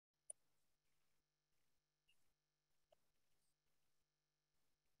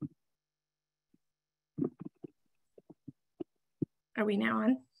Are we now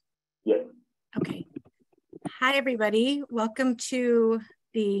on? Yeah. Okay. Hi, everybody. Welcome to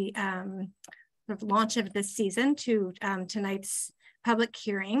the launch of this season, to tonight's public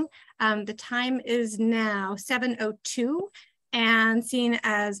hearing. The time is now 7:02, and seeing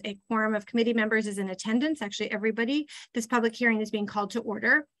as a quorum of committee members is in attendance, actually everybody, this public hearing is being called to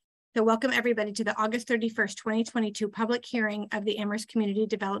order. So welcome everybody to the August 31st, 2022 public hearing of the Amherst Community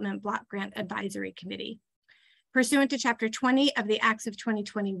Development Block Grant Advisory Committee. Pursuant to Chapter 20 of the Acts of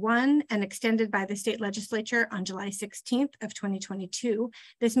 2021 and extended by the state legislature on July 16th of 2022,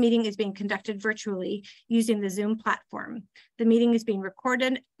 this meeting is being conducted virtually using the Zoom platform. The meeting is being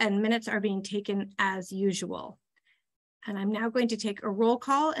recorded and minutes are being taken as usual. And I'm now going to take a roll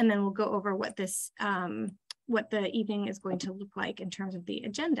call, and then we'll go over what this, what the evening is going to look like in terms of the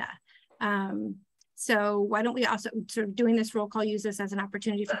agenda. So why don't we also, sort of doing this roll call, use this as an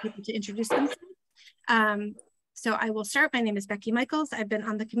opportunity for people to introduce themselves. So I will start. My name is Becky Michaels. I've been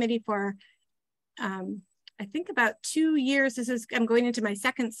on the committee for, I think about 2 years. I'm going into my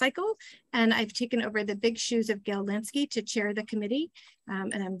second cycle, and I've taken over the big shoes of Gail Lansky to chair the committee.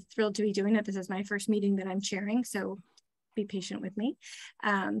 And I'm thrilled to be doing it. This is my first meeting that I'm chairing, so be patient with me.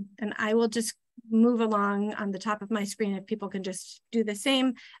 And I will just move along on the top of my screen. If people can just do the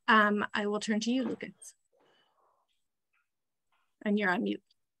same, I will turn to you, Lucas. And you're on mute.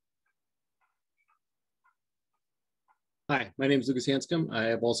 Hi, my name is Lucas Hanscom. I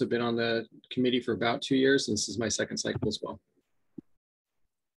have also been on the committee for about 2 years, and this is my second cycle as well.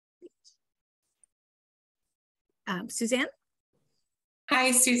 Suzanne?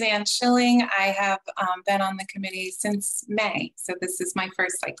 Hi, Suzanne Schilling. I have been on the committee since May, so this is my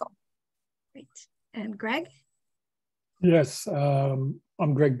first cycle. Great. And Greg? Yes, I'm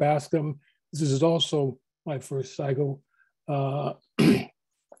Greg Bascom. This is also my first cycle, and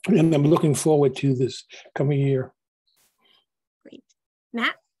I'm looking forward to this coming year. Great.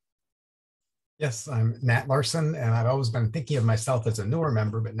 Nat? Yes, I'm Nat Larson, and I've always been thinking of myself as a newer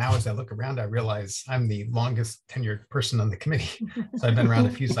member, but now as I look around, I realize I'm the longest tenured person on the committee. So I've been around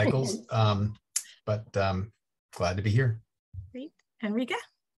a few cycles, but glad to be here. Great. And Rika?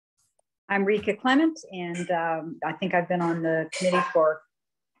 I'm Rika Clement, and I think I've been on the committee for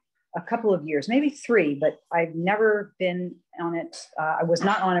a couple of years, maybe 3, but I've never been on it. I was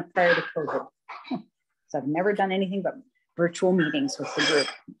not on it prior to COVID. So I've never done anything but virtual meetings with the group.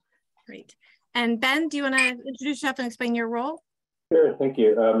 Great. And Ben, do you want to introduce yourself and explain your role? Sure, thank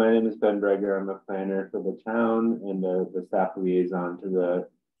you. My name is Ben Breger. I'm a planner for the town and the staff liaison to the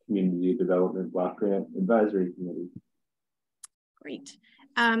Community Development Block Grant Advisory Committee. Great.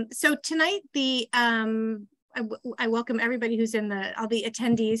 So tonight, I welcome everybody who's in all the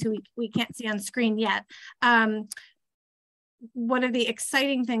attendees who we can't see on screen yet. One of the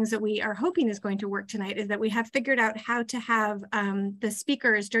exciting things that we are hoping is going to work tonight is that we have figured out how to have the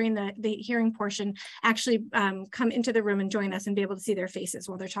speakers during the hearing portion actually come into the room and join us and be able to see their faces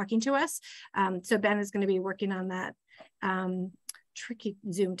while they're talking to us. So Ben is going to be working on that tricky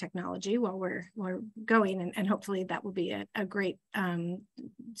Zoom technology while we're going, and hopefully that will be a great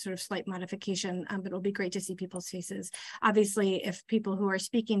sort of slight modification, but it'll be great to see people's faces. Obviously, if people who are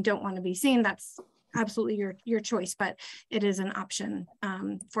speaking don't want to be seen, that's absolutely your choice, but it is an option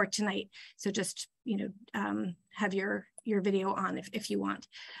for tonight. So just, have your video on if you want.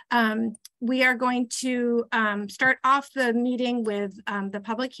 We are going to start off the meeting with the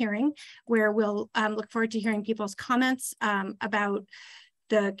public hearing, where we'll look forward to hearing people's comments about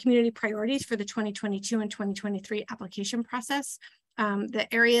the community priorities for the 2022 and 2023 application process. The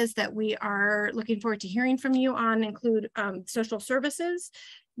areas that we are looking forward to hearing from you on include social services,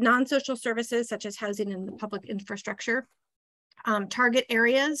 non-social services such as housing and the public infrastructure, target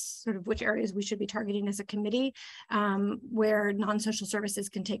areas, sort of which areas we should be targeting as a committee, where non-social services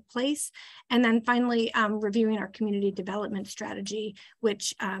can take place, and then finally reviewing our community development strategy,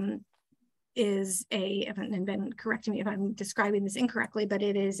 which is and Ben, correct me if I'm describing this incorrectly, but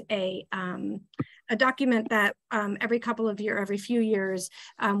it is a document that every few years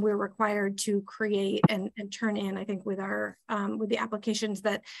we're required to create and turn in. I think with the applications,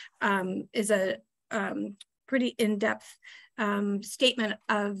 that is a pretty in-depth statement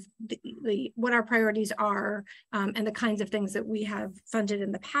of what our priorities are and the kinds of things that we have funded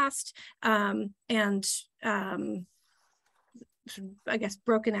in the past, and I guess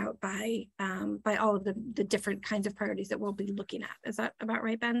broken out by all of the different kinds of priorities that we'll be looking at. Is that about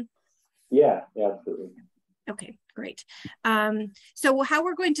right, Ben? Yeah, absolutely. Okay, great. So how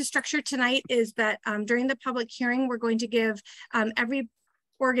we're going to structure tonight is that during the public hearing, we're going to give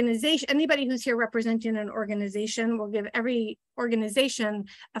organization, anybody who's here representing an organization, will give every organization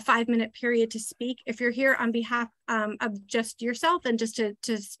a 5-minute period to speak. If you're here on behalf of just yourself and just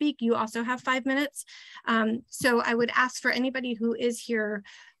to speak, you also have 5 minutes. So I would ask for anybody who is here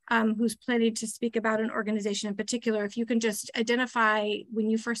who's planning to speak about an organization in particular, if you can just identify when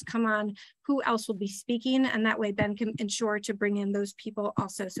you first come on who else will be speaking, and that way Ben can ensure to bring in those people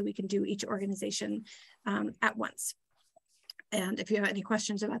also so we can do each organization at once. And if you have any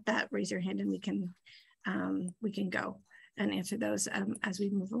questions about that, raise your hand and we can go and answer those as we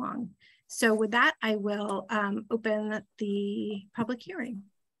move along. So with that, I will open the public hearing.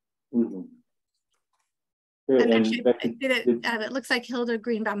 Mm-hmm. And actually, it looks like Hilda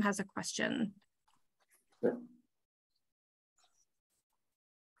Greenbaum has a question. Sure.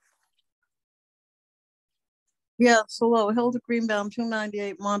 Yes, hello, Hilda Greenbaum,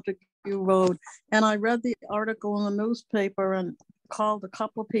 298 Montague Road. And I read the article in the newspaper and called a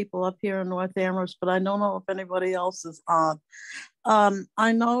couple of people up here in North Amherst, but I don't know if anybody else is on.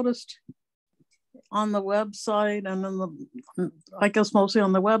 I noticed on the website and in the, I guess mostly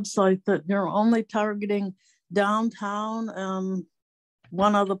on the website, that you're only targeting downtown.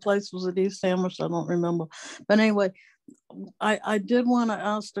 One other place was at East Amherst, I don't remember. But anyway, I did want to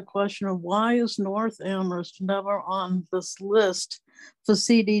ask the question of why is North Amherst never on this list for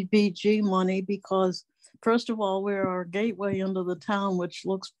CDBG money? Because first of all, we're our gateway into the town, which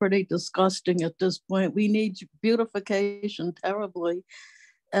looks pretty disgusting at this point. We need beautification terribly.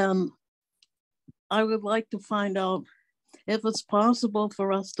 And I would like to find out if it's possible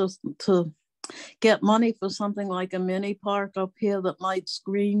for us to get money for something like a mini park up here that might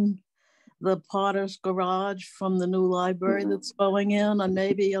screen the Potter's Garage from the new library that's going in, and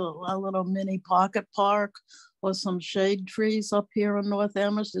maybe a little mini pocket park or some shade trees up here in North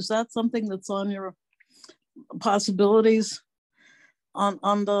Amherst. Is that something that's on your possibilities on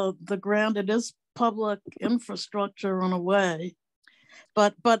the grant? It is public infrastructure in a way.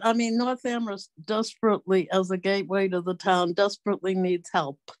 But I mean, North Amherst desperately, as a gateway to the town, desperately needs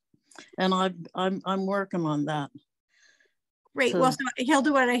help. And I'm working on that. Great. Well, so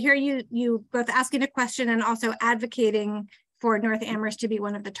Hilda, what I hear you both asking a question and also advocating for North Amherst to be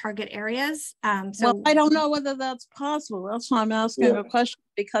one of the target areas. Well, I don't know whether that's possible. That's why I'm asking a question,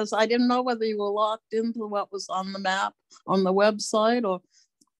 because I didn't know whether you were locked into what was on the map on the website,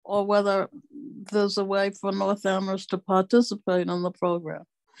 or whether there's a way for North Amherst to participate in the program,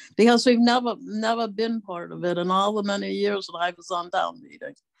 because we've never been part of it in all the many years that I was on town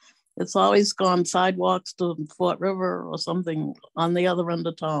meeting. It's always gone sidewalks to Fort River or something on the other end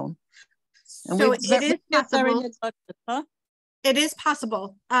of town. And so it is possible. Huh? It is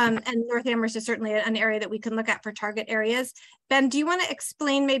possible. And North Amherst is certainly an area that we can look at for target areas. Ben, do you want to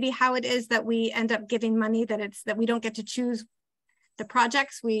explain maybe how it is that we end up giving money, that we don't get to choose the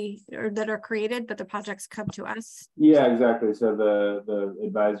projects that are created, but the projects come to us? Yeah, exactly. So the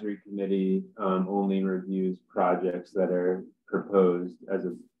advisory committee only reviews projects that are proposed as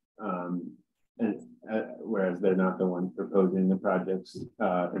a whereas they're not the ones proposing the projects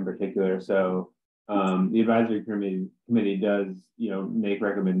in particular. So the advisory committee does, make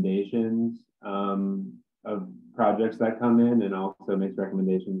recommendations of projects that come in, and also makes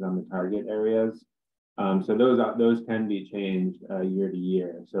recommendations on the target areas. So those can be changed year to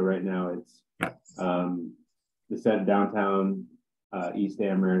year. So right now it's the said downtown, East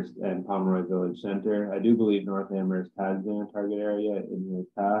Amherst, and Pomeroy Village Center. I do believe North Amherst has been a target area in years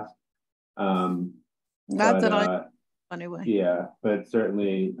past. Anyway. Yeah, but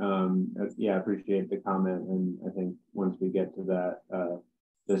certainly, I appreciate the comment, and I think once we get to that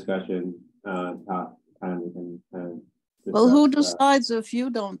discussion time, we can kind of. Well, who decides if you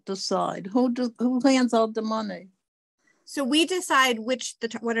don't decide? Who hands out the money? So we decide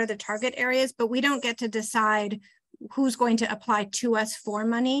what are the target areas, but we don't get to decide who's going to apply to us for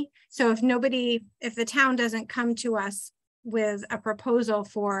money. So if the town doesn't come to us with a proposal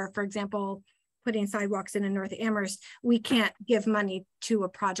for example, putting sidewalks in North Amherst, we can't give money to a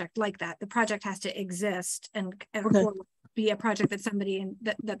project like that. The project has to exist and or be a project that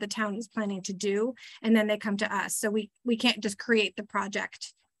that the town is planning to do, and then they come to us. So we can't just create the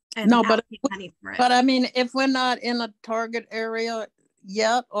project and allocate money for it. But I mean, if we're not in a target area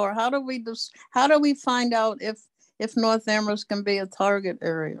yet, or how do we find out if North Amherst can be a target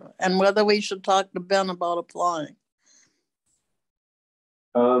area, and whether we should talk to Ben about applying?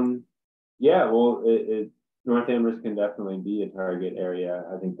 North Amherst can definitely be a target area.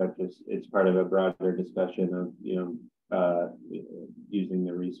 I think that it's part of a broader discussion of using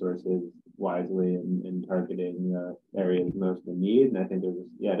the resources wisely and targeting areas most in need. And I think there's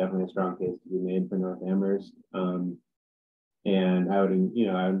definitely a strong case to be made for North Amherst. And I would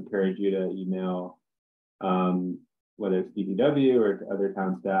encourage you to email whether it's DPW or other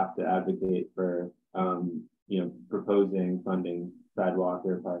town staff to advocate for proposing funding sidewalk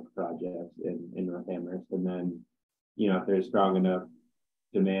or park projects in North Amherst. And then, if there's strong enough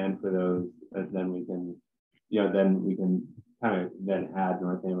demand for those, then we can kind of add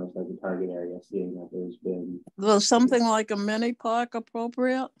North Amherst as a target area, seeing that there's been. Was something like a mini park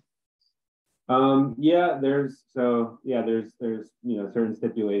appropriate? There's certain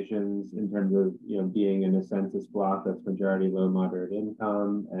stipulations in terms of being in a census block that's majority low moderate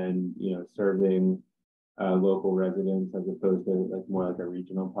income, and serving local residents as opposed to more like a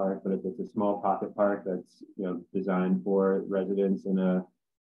regional park. But if it's a small pocket park that's designed for residents in a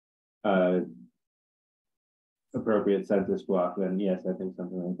appropriate census block, then yes, I think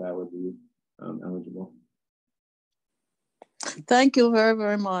something like that would be eligible. Thank you very,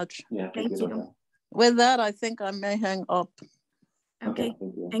 very much. Yeah, thank you. With that, I think I may hang up. Okay,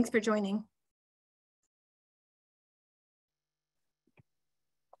 thanks for joining.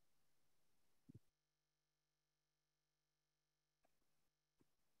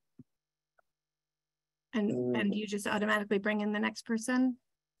 And you just automatically bring in the next person?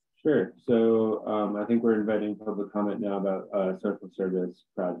 Sure. So I think we're inviting public comment now about social service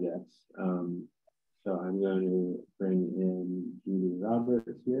projects. So I'm going to bring in Judy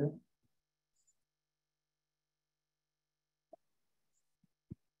Roberts here.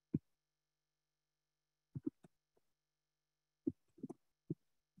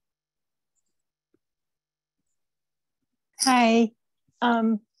 Hi.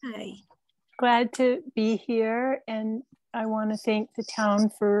 Hi. Glad to be here, and I want to thank the town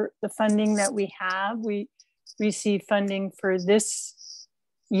for the funding that we have. We received funding for this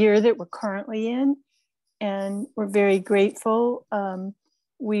year that we're currently in, and we're very grateful.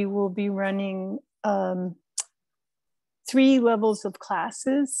 We will be running 3 levels of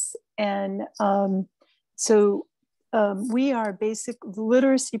classes, and we are the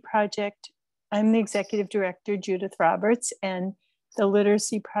literacy project. I'm the executive director, Judith Roberts, and the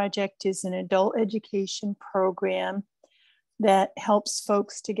Literacy Project is an adult education program that helps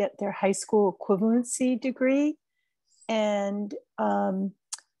folks to get their high school equivalency degree, and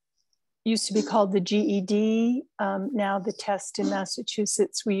used to be called the GED. Now the test in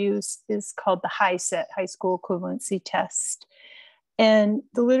Massachusetts we use is called the HiSET, High School Equivalency Test. And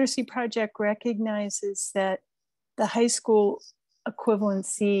the Literacy Project recognizes that the high school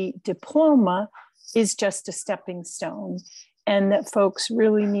equivalency diploma is just a stepping stone, and that folks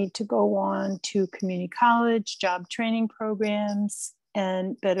really need to go on to community college, job training programs,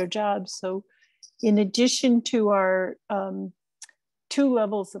 and better jobs. So in addition to our 2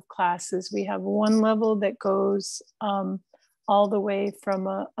 levels of classes, we have 1 level that goes all the way from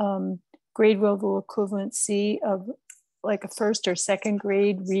a grade level equivalency of like a 1st or 2nd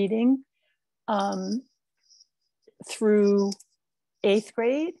grade reading through 8th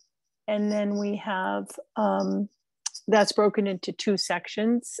grade. And then we have, that's broken into 2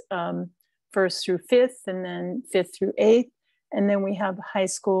 sections, 1st through 5th, and then 5th through 8th. And then we have high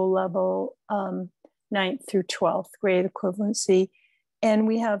school level 9th through 12th grade equivalency. And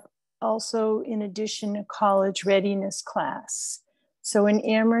we have also, in addition, a college readiness class. So in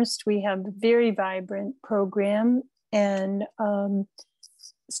Amherst, we have a very vibrant program, and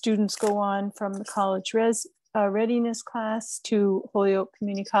students go on from the college readiness class to Holyoke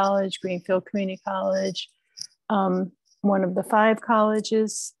Community College, Greenfield Community College, one of the 5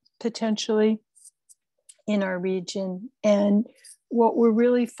 colleges potentially in our region. And what we're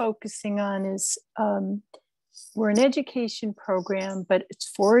really focusing on is we're an education program, but it's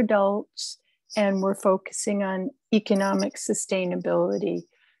for adults, and we're focusing on economic sustainability.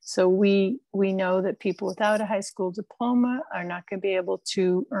 So we know that people without a high school diploma are not going to be able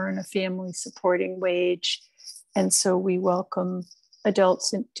to earn a family supporting wage. And so we welcome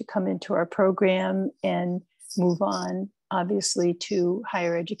adults to come into our program and move on, obviously, to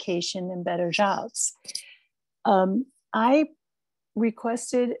higher education and better jobs. I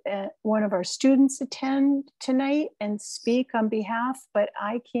requested one of our students attend tonight and speak on behalf, but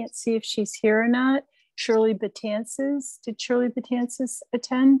I can't see if she's here or not. Shirley Betances. Did Shirley Betances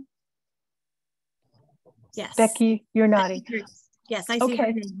attend? Yes. Becky, you're nodding. Yes, I see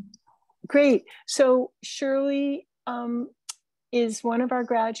her name. Great. So Shirley is one of our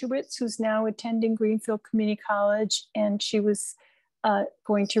graduates who's now attending Greenfield Community College, and she was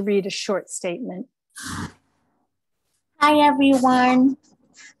going to read a short statement. Hi, everyone.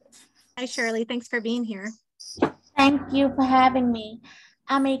 Hi, Shirley. Thanks for being here. Thank you for having me.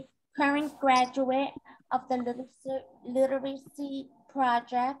 I'm a current graduate of the Literacy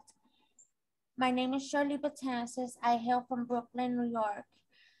Project. My name is Shirley Batansis. I hail from Brooklyn, New York.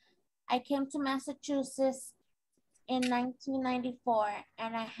 I came to Massachusetts in 1994,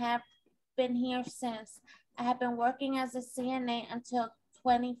 and I have been here since. I have been working as a CNA until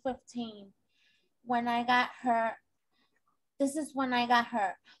 2015 when I got hurt. This is when I got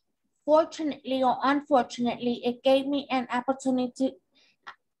hurt. Fortunately or unfortunately, it gave me an opportunity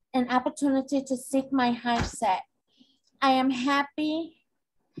to seek my high set. I am happy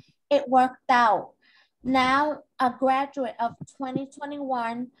it worked out. Now a graduate of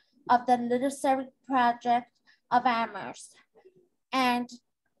 2021 of the Literary Project of Amherst. And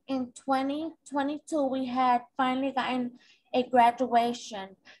in 2022, we had finally gotten a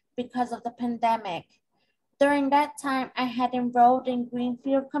graduation because of the pandemic. During that time, I had enrolled in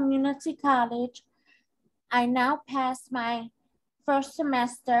Greenfield Community College. I now passed my first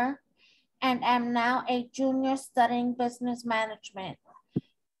semester and am now a junior studying business management.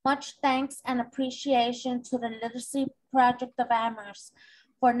 Much thanks and appreciation to the Literacy Project of Amherst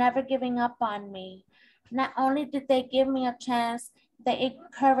for never giving up on me. Not only did they give me a chance, they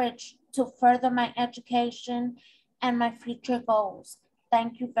encouraged to further my education and my future goals.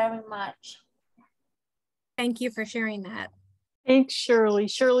 Thank you very much. Thank you for sharing that. Thanks, Shirley.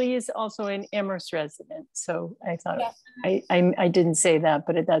 Shirley is also an Amherst resident, so I thought yes. I didn't say that,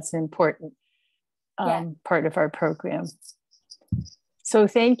 but that's an important part of our program. So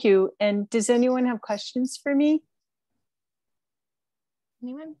thank you. And does anyone have questions for me?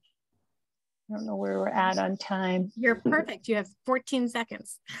 Anyone? I don't know where we're at on time. You're perfect. You have 14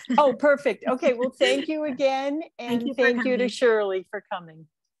 seconds. Oh, perfect. Okay. Well, thank you again. And thank you to Shirley for coming.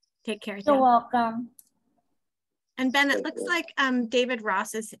 Take care. You're welcome. And Ben, it looks like David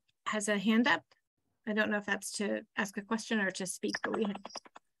Ross has a hand up. I don't know if that's to ask a question or to speak, but we have.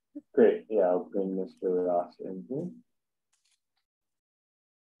 Great. Yeah, I'll bring Mr. Ross in here.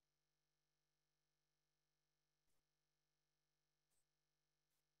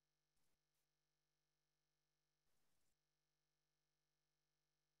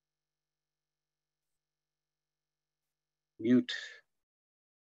 Mute.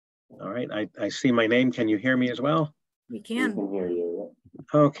 All right, I see my name. Can you hear me as well? We can. We can hear you.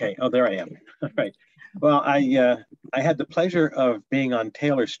 Okay. Oh, there I am. All right. Well, I had the pleasure of being on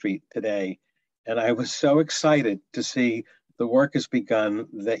Taylor Street today, and I was so excited to see the work has begun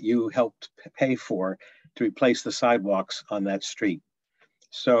that you helped pay for to replace the sidewalks on that street.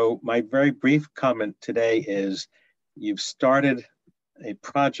 So my very brief comment today is you've started a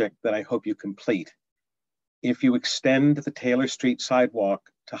project that I hope you complete. If you extend the Taylor Street sidewalk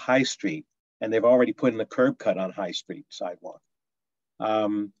to High Street, and they've already put in a curb cut on High Street sidewalk,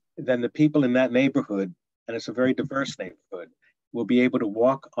 then the people in that neighborhood, and it's a very diverse neighborhood, will be able to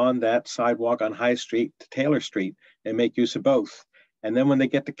walk on that sidewalk on High Street to Taylor Street and make use of both. And then when they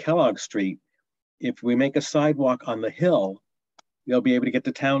get to Kellogg Street, if we make a sidewalk on the hill, they'll be able to get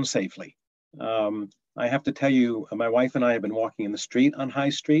to town safely. I have to tell you, my wife and I have been walking in the street on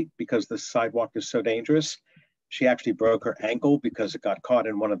High Street because the sidewalk is so dangerous. She actually broke her ankle because it got caught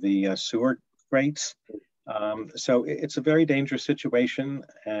in one of the sewer grates. So it's a very dangerous situation,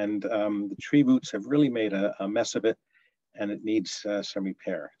 and the tree roots have really made a mess of it, and it needs some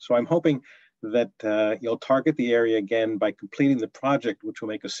repair. So I'm hoping that you'll target the area again by completing the project, which will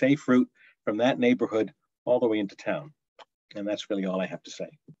make a safe route from that neighborhood all the way into town. And that's really all I have to say.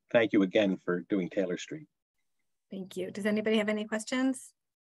 Thank you again for doing Taylor Street. Thank you. Does anybody have any questions?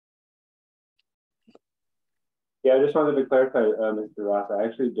 Yeah, I just wanted to clarify, Mr. Ross, I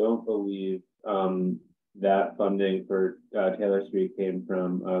actually don't believe that funding for Taylor Street came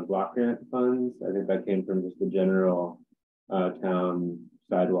from block grant funds. I think that came from just the general town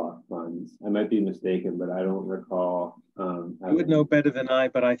sidewalk funds. I might be mistaken, but I don't recall. You would know better than I,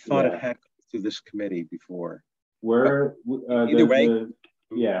 but I thought it had gone through this committee before. Either way,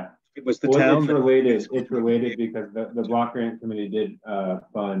 yeah. It was the town. It's related because the block grant committee did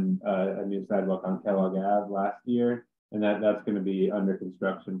fund a new sidewalk on Kellogg Ave last year, and that's going to be under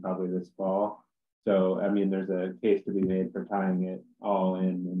construction probably this fall. So I mean, there's a case to be made for tying it all in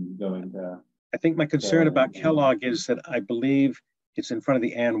and going to. I think my concern about Kellogg is that I believe it's in front of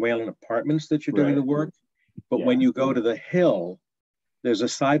the Ann Whalen Apartments that you're doing the work, but when you go to the hill, there's a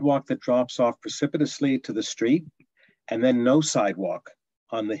sidewalk that drops off precipitously to the street, and then no sidewalk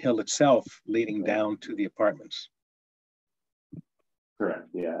on the hill itself leading down to the apartments. Correct.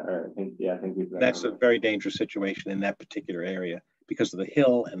 Yeah. I think that's a very dangerous situation in that particular area because of the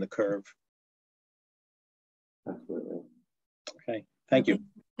hill and the curve. Absolutely. Okay. Thank you.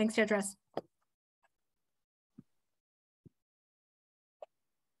 Thanks, Judge Russ.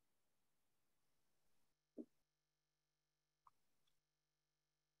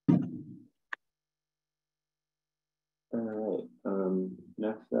 All right.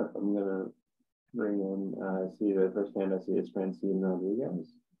 Next up, I'm gonna bring in, see the first hand I see is Francine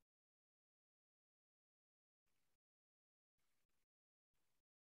Rodriguez.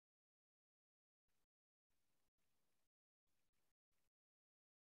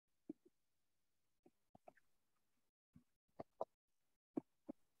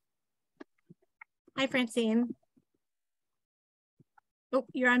 Hi, Francine. Oh,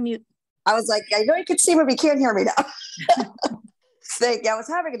 you're on mute. I was like, I know you can see me, but you can't hear me now. Thank you. I was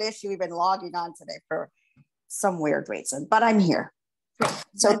having an issue even logging on today for some weird reason, but I'm here.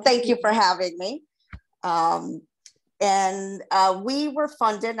 So thank you for having me. We were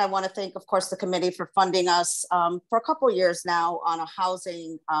funded. I want to thank, of course, the committee for funding us for a couple of years now on a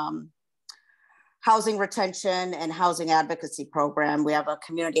housing retention and housing advocacy program. We have a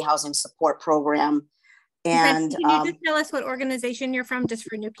community housing support program. And can you just tell us what organization you're from, just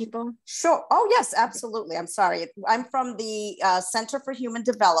for new people? Sure. Oh, yes, absolutely. I'm sorry. I'm from the Center for Human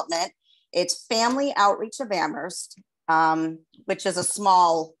Development. It's Family Outreach of Amherst, which is a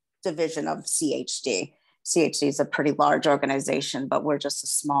small division of CHD. CHD is a pretty large organization, but we're just a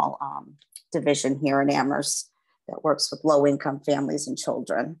small division here in Amherst that works with low-income families and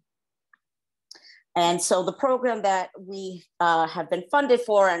children. And so the program that we have been funded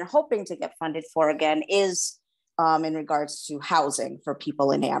for and hoping to get funded for again is in regards to housing for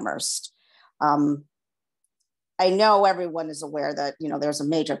people in Amherst. I know everyone is aware that, you know, there's a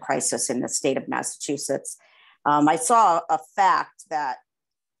major crisis in the state of Massachusetts. I saw a fact that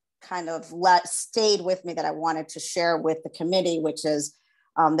kind of stayed with me that I wanted to share with the committee, which is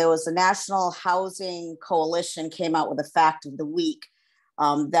there was a National Housing Coalition came out with a fact of the week.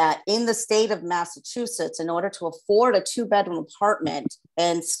 That in the state of Massachusetts, in order to afford a 2-bedroom apartment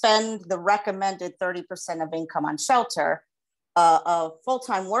and spend the recommended 30% of income on shelter, a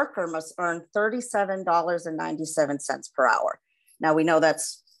full-time worker must earn $37.97 per hour. Now we know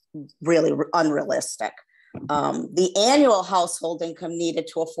that's really unrealistic. The annual household income needed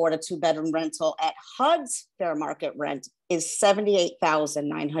to afford a 2-bedroom rental at HUD's fair market rent is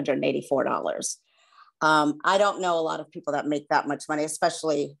 $78,984. I don't know a lot of people that make that much money,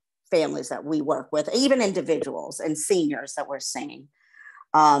 especially families that we work with, even individuals and seniors that we're seeing.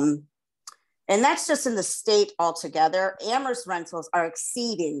 And that's just in the state altogether. Amherst rentals are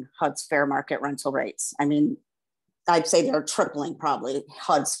exceeding HUD's fair market rental rates. I mean, I'd say they're tripling probably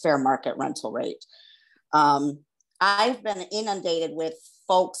HUD's fair market rental rate. I've been inundated with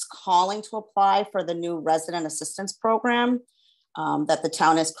folks calling to apply for the new resident assistance program that the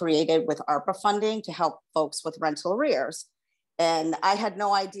town has created with ARPA funding to help folks with rental arrears. And I had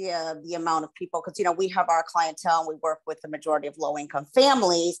no idea the amount of people, because, you know, we have our clientele and we work with the majority of low-income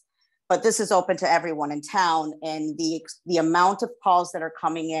families, but this is open to everyone in town. And the amount of calls that are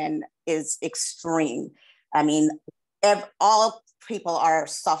coming in is extreme. I mean, all people are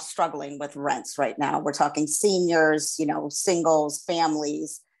struggling with rents right now. We're talking seniors, you know, singles,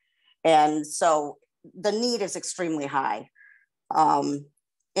 families. And so the need is extremely high.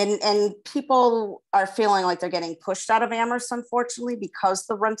 And people are feeling like they're getting pushed out of Amherst, unfortunately, because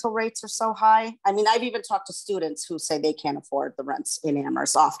the rental rates are so high. I mean, I've even talked to students who say they can't afford the rents in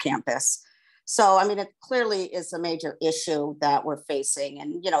Amherst off campus. So, I mean, it clearly is a major issue that we're facing.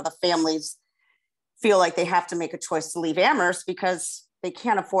 And, you know, the families feel like they have to make a choice to leave Amherst because they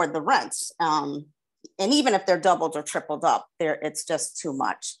can't afford the rents. And even if they're doubled or tripled up, it's just too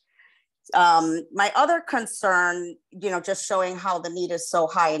much. My other concern, you know, just showing how the need is so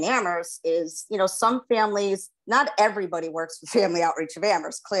high in Amherst is, you know, some families, not everybody works for Family Outreach of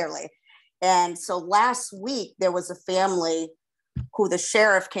Amherst, clearly. And so last week, there was a family who the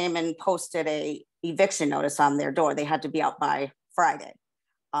sheriff came and posted a eviction notice on their door. They had to be out by Friday.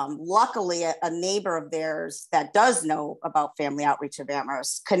 Luckily, a neighbor of theirs that does know about Family Outreach of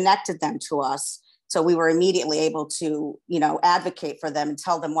Amherst connected them to us. So we were immediately able to, you know, advocate for them and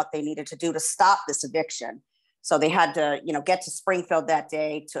tell them what they needed to do to stop this eviction. So they had to, you know, get to Springfield that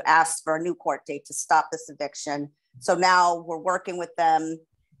day to ask for a new court date to stop this eviction. So now we're working with them,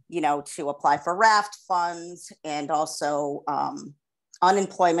 you know, to apply for raft funds and also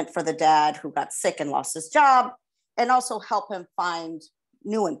unemployment for the dad who got sick and lost his job, and also help him find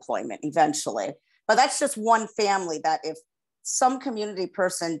new employment eventually. But that's just one family that if some community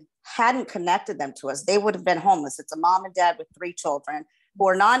person hadn't connected them to us, they would have been homeless. It's a mom and dad with 3 children who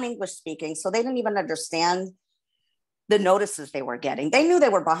are non-English speaking. So they didn't even understand the notices they were getting. They knew they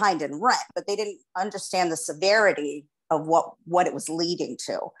were behind in rent, but they didn't understand the severity of what it was leading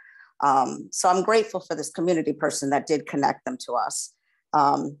to. So I'm grateful for this community person that did connect them to us.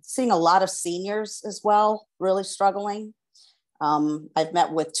 Seeing a lot of seniors as well, really struggling. I've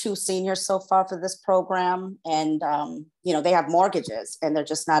met with 2 seniors so far for this program, and you know, they have mortgages and they're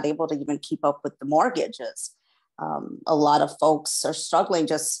just not able to even keep up with the mortgages. A lot of folks are struggling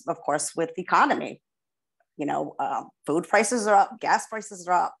just, of course, with the economy. You know, food prices are up, gas prices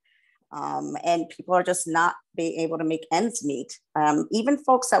are up, and people are just not being able to make ends meet. Even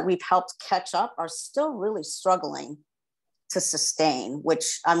folks that we've helped catch up are still really struggling to sustain,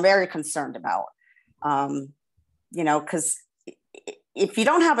 which I'm very concerned about. You know, because if you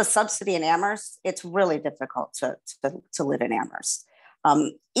don't have a subsidy in Amherst, it's really difficult to live in Amherst.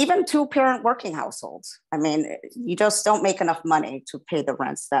 Even 2-parent working households. I mean, you just don't make enough money to pay the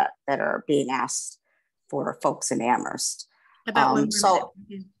rents that are being asked for folks in Amherst.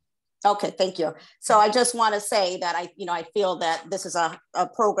 Okay, thank you. So I just want to say that I feel that this is a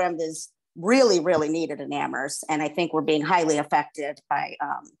program that is really, really needed in Amherst, and I think we're being highly affected by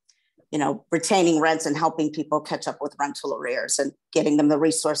you know, retaining rents and helping people catch up with rental arrears and getting them the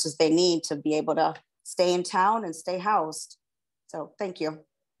resources they need to be able to stay in town and stay housed. So thank you.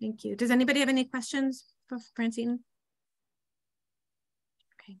 Thank you. Does anybody have any questions for Francine?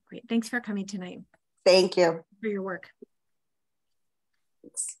 Okay, great. Thanks for coming tonight. Thank you. For your work.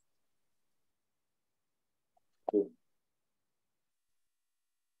 Thanks.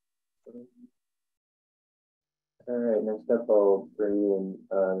 All right, next up I'll bring in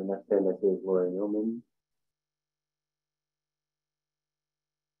the next time I say is Lori Yeoman.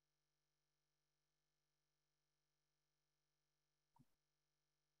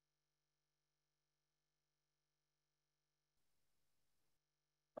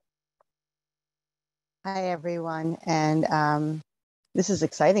 Hi, everyone. And this is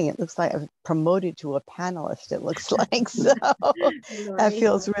exciting. It looks like I've promoted to a panelist, it looks like. So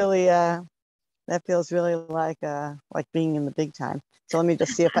that feels really like being in the big time. So let me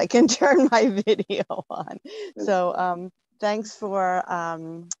just see if I can turn my video on. So thanks for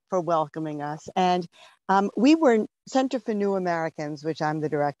welcoming us. And we were Center for New Americans, which I'm the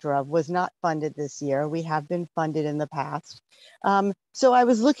director of, was not funded this year. We have been funded in the past. So I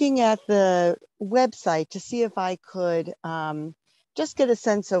was looking at the website to see if I could just get a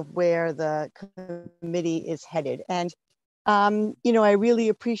sense of where the committee is headed. And you know, I really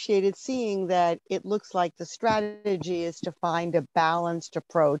appreciated seeing that it looks like the strategy is to find a balanced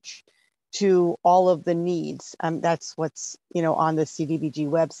approach to all of the needs. That's what's, you know, on the CDBG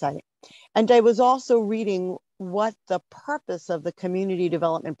website. And I was also reading what the purpose of the community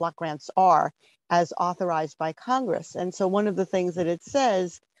development block grants are as authorized by Congress. And so one of the things that it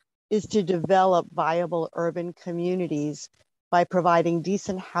says is to develop viable urban communities by providing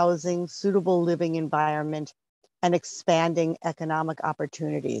decent housing, suitable living environment, and expanding economic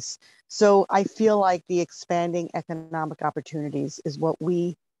opportunities. So I feel like the expanding economic opportunities is what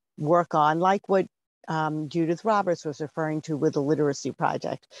we work on, like what Judith Roberts was referring to with the literacy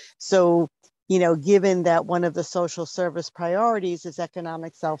project. So, you know, given that one of the social service priorities is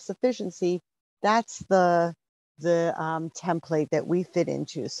economic self-sufficiency, that's the template that we fit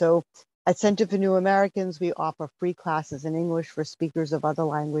into. So at Center for New Americans, we offer free classes in English for speakers of other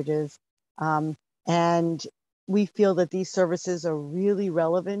languages. And we feel that these services are really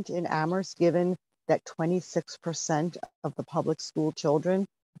relevant in Amherst, given that 26% of the public school children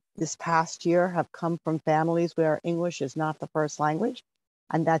this past year have come from families where English is not the first language.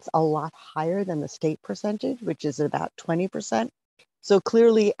 And that's a lot higher than the state percentage, which is about 20%. So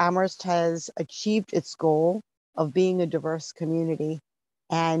clearly Amherst has achieved its goal of being a diverse community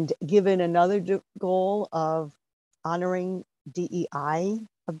and given another goal of honoring DEI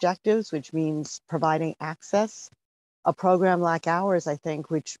objectives, which means providing access. A program like ours, I think,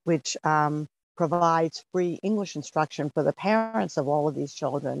 which provides free English instruction for the parents of all of these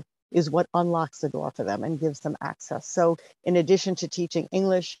children, is what unlocks the door for them and gives them access. So in addition to teaching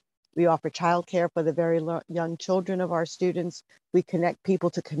English, we offer childcare for the very young children of our students. We connect people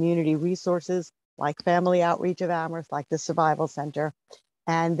to community resources like Family Outreach of Amherst, like the Survival Center.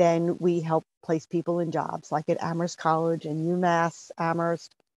 And then we help place people in jobs like at Amherst College and UMass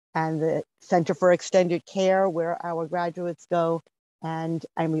Amherst and the Center for Extended Care, where our graduates go. And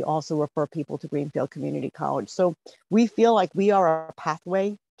we also refer people to Greenfield Community College. So we feel like we are a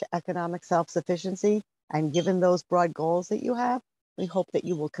pathway to economic self-sufficiency. And given those broad goals that you have, we hope that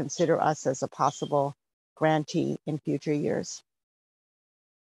you will consider us as a possible grantee in future years.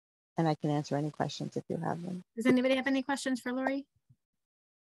 And I can answer any questions if you have them. Does anybody have any questions for Lori?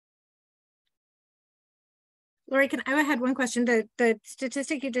 Lori, I had one question. The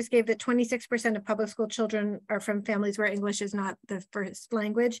statistic you just gave that 26% of public school children are from families where English is not the first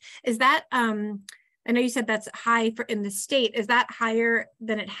language. Is that I know you said that's high for in the state. Is that higher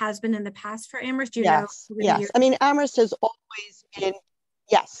than it has been in the past for Amherst? Do you know? Yes. I mean, Amherst has always been,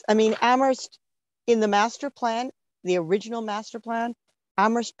 yes. I mean, Amherst in the master plan, the original master plan,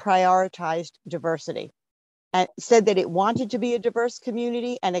 Amherst prioritized diversity and said that it wanted to be a diverse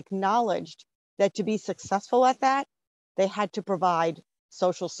community and acknowledged that to be successful at that, they had to provide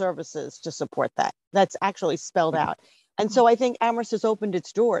social services to support that. That's actually spelled out. And so I think Amherst has opened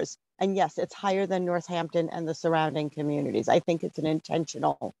its doors. And yes, it's higher than Northampton and the surrounding communities. I think it's an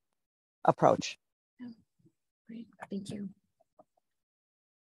intentional approach. Great, thank you.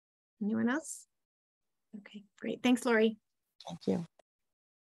 Anyone else? Okay, great. Thanks, Lori. Thank you.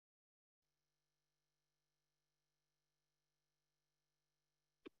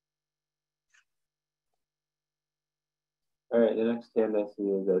 All right, the next hand I see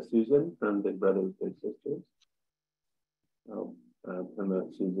is Susan from Big Brothers Big Sisters. I'll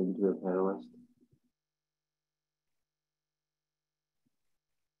promote Susan to a panelist.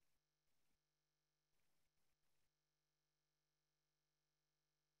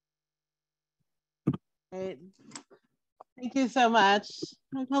 Great. Thank you so much.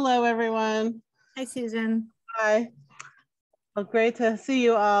 Hello, everyone. Hi, Susan. Hi. Well, great to see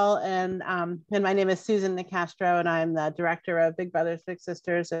you all. And my name is Susan Nicastro, and I'm the director of Big Brothers Big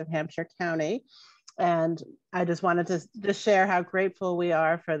Sisters of Hampshire County. And I just wanted to just share how grateful we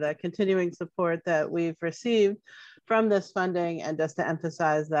are for the continuing support that we've received from this funding, and just to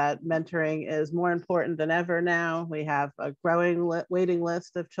emphasize that mentoring is more important than ever now. We have a growing waiting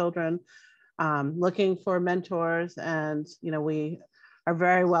list of children looking for mentors, and we are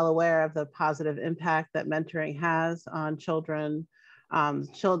very well aware of the positive impact that mentoring has on children, on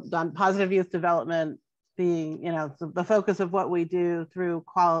positive youth development being, the focus of what we do through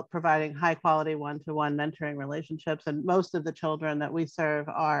providing high quality one-to-one mentoring relationships. And most of the children that we serve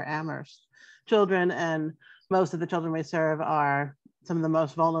are Amherst children, and most of the children we serve are some of the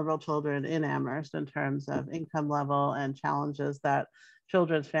most vulnerable children in Amherst in terms of income level and challenges that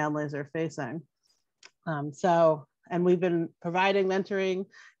children's families are facing. And we've been providing mentoring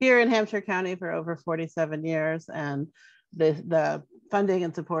here in Hampshire County for over 47 years. And the funding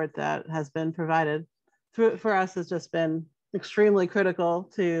and support that has been provided for us has just been extremely critical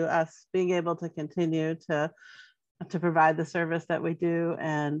to us being able to continue to provide the service that we do.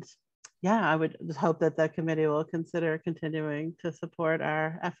 And yeah, I would just hope that the committee will consider continuing to support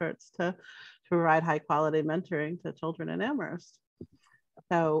our efforts to provide high quality mentoring to children in Amherst.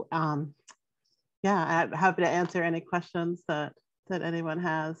 So yeah, I'm happy to answer any questions that anyone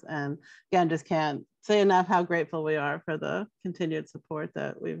has. And again, just can't say enough how grateful we are for the continued support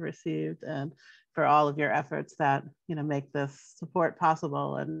that we've received, and for all of your efforts that make this support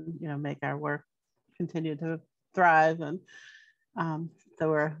possible, and make our work continue to thrive. And so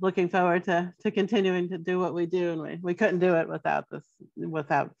we're looking forward to continuing to do what we do, and we couldn't do it without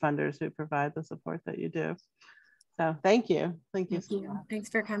funders who provide the support that you do. So thank you. Thank you. Thanks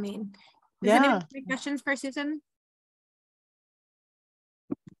for coming. Does anyone have any questions for Susan?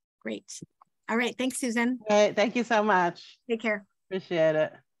 Great. All right. Thanks, Susan. Great. Thank you so much. Take care. Appreciate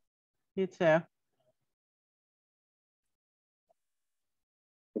it. You too.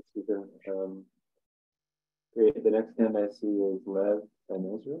 Thanks, Susan. Great. The next hand I see is Lev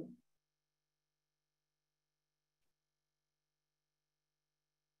and Ezra.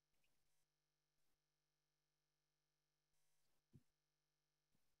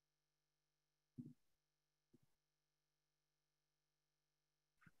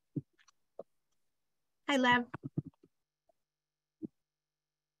 Hi, Lev.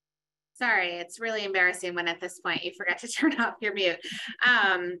 Sorry, it's really embarrassing when at this point you forget to turn off your mute.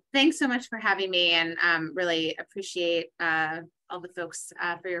 Thanks so much for having me, and really appreciate all the folks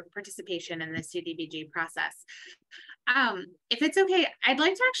for your participation in the CDBG process. If it's okay, I'd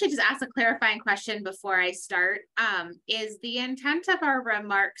like to actually just ask a clarifying question before I start. Is the intent of our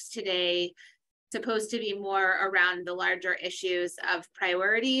remarks today supposed to be more around the larger issues of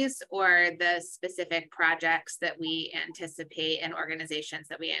priorities, or the specific projects that we anticipate and organizations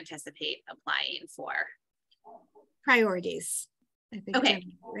that we anticipate applying for? Priorities, I think. Okay.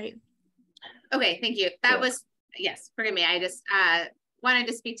 Right. Okay, thank you. That was, yes, forgive me. I just wanted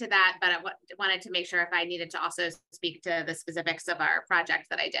to speak to that, but I wanted to make sure if I needed to also speak to the specifics of our project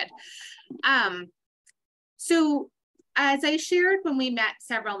that I did. So as I shared when we met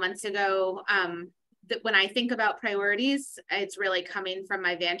several months ago, that when I think about priorities, it's really coming from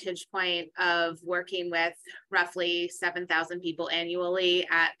my vantage point of working with roughly 7,000 people annually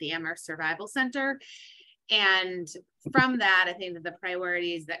at the Amherst Survival Center. And from that, I think that the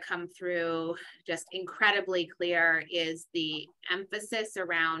priorities that come through just incredibly clear is the emphasis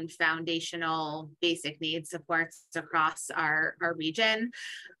around foundational basic needs supports across our region.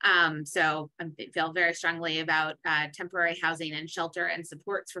 So I feel very strongly about temporary housing and shelter and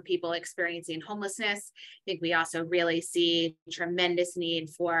supports for people experiencing homelessness. I think we also really see tremendous need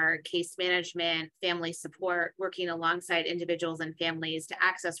for case management, family support, working alongside individuals and families to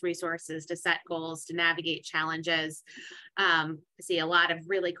access resources, to set goals, to navigate challenges. I see a lot of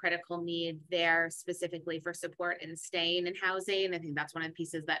really critical need there, specifically for support in staying in housing. I think that's one of the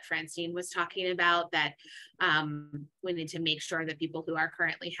pieces that Francine was talking about, that we need to make sure that people who are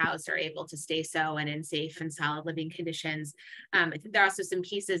currently housed are able to stay so and in safe and solid living conditions. I think there are also some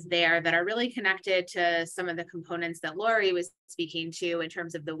pieces there that are really connected to some of the components that Lori was speaking to in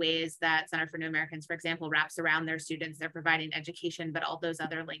terms of the ways that Center for New Americans, for example, wraps around their students. They're providing education, but all those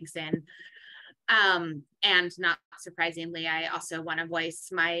other links in. And not surprisingly, I also want to voice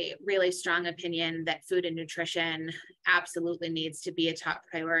my really strong opinion that food and nutrition absolutely needs to be a top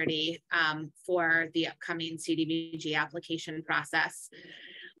priority for the upcoming CDBG application process.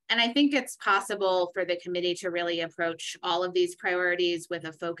 And I think it's possible for the committee to really approach all of these priorities with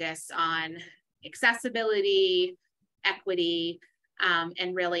a focus on accessibility, equity,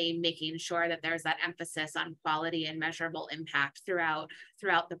 and really making sure that there's that emphasis on quality and measurable impact throughout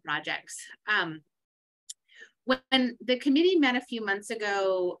the projects. When the committee met a few months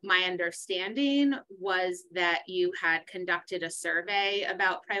ago, my understanding was that you had conducted a survey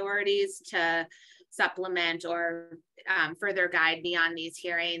about priorities to supplement or further guide me on these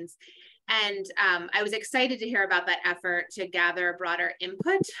hearings. And I was excited to hear about that effort to gather broader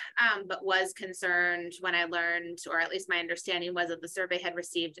input, but was concerned when I learned, or at least my understanding was, that the survey had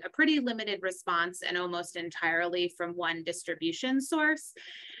received a pretty limited response and almost entirely from one distribution source.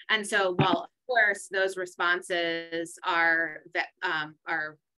 And so while, of course, those responses are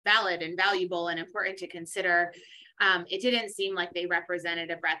valid and valuable and important to consider, it didn't seem like they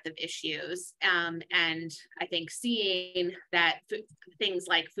represented a breadth of issues. And I think seeing that things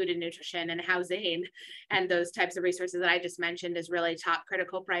like food and nutrition and housing and those types of resources that I just mentioned as really top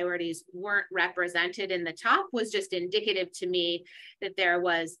critical priorities weren't represented in the top was just indicative to me that there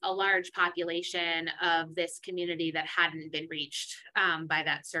was a large population of this community that hadn't been reached by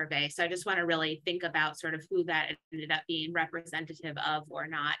that survey. So I just want to really think about sort of who that ended up being representative of or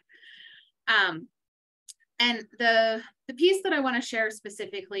not. And the piece that I want to share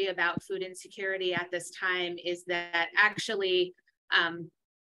specifically about food insecurity at this time is that actually,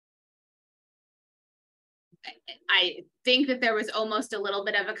 I think that there was almost a little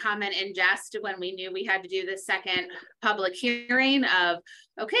bit of a comment in jest when we knew we had to do the second public hearing of,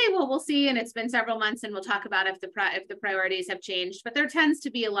 okay, well, we'll see. And it's been several months and we'll talk about if the priorities have changed, but there tends to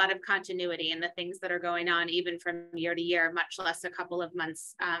be a lot of continuity in the things that are going on, even from year to year, much less a couple of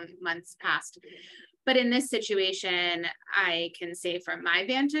months past. But in this situation, I can say from my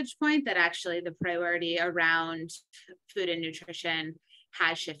vantage point that actually the priority around food and nutrition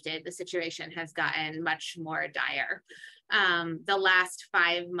has shifted. The situation has gotten much more dire. The last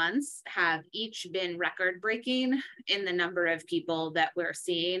 5 months have each been record-breaking in the number of people that we're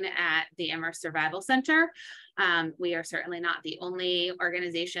seeing at the Amherst Survival Center. We are certainly not the only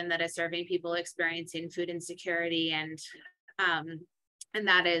organization that is serving people experiencing food insecurity, and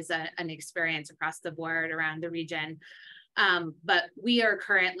that is an experience across the board around the region. But we are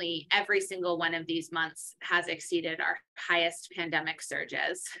currently, every single one of these months has exceeded our highest pandemic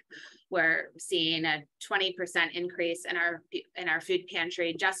surges. We're seeing a 20% increase in our food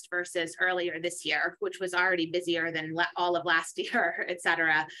pantry just versus earlier this year, which was already busier than all of last year, et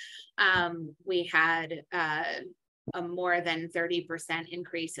cetera. We had a more than 30%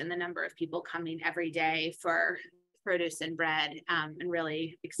 increase in the number of people coming every day for produce and bread, and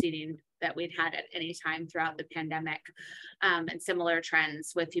really exceeding that we'd had at any time throughout the pandemic, and similar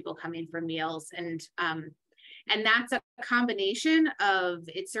trends with people coming for meals. And that's a combination of,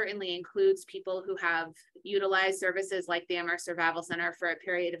 it certainly includes people who have utilized services like the Amherst Survival Center for a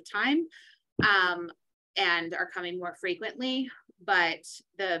period of time, and are coming more frequently. But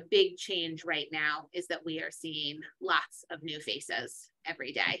the big change right now is that we are seeing lots of new faces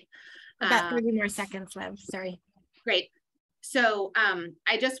every day. About 30 more seconds, Lev, sorry. Great. So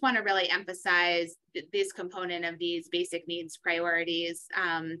I just want to really emphasize this component of these basic needs priorities,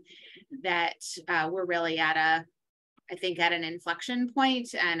 that we're really at I think at an inflection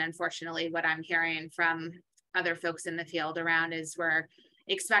point. And unfortunately, what I'm hearing from other folks in the field around is we're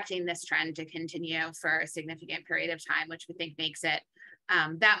expecting this trend to continue for a significant period of time, which we think makes it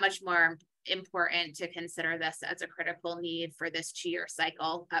that much more important to consider this as a critical need for this 2-year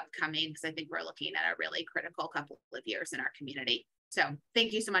cycle upcoming, because I think we're looking at a really critical couple of years in our community. So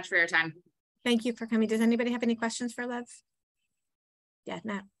thank you so much for your time. Thank you for coming. Does anybody have any questions for Lev? Yeah,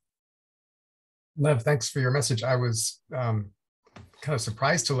 Nat. Lev, thanks for your message. I was kind of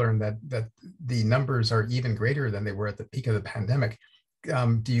surprised to learn that the numbers are even greater than they were at the peak of the pandemic.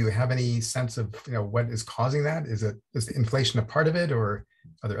 Do you have any sense of what is causing that? Is inflation a part of it, or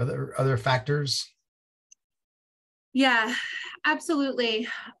are there other factors? Yeah, absolutely.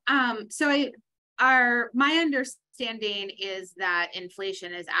 So my understanding is that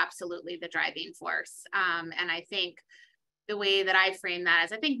inflation is absolutely the driving force. And I think the way that I frame that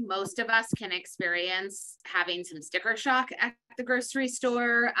is I think most of us can experience having some sticker shock at the grocery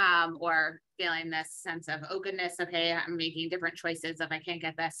store, or feeling this sense of, oh goodness, okay, I'm making different choices if I can't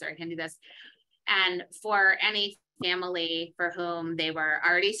get this or I can do this. And for any family for whom they were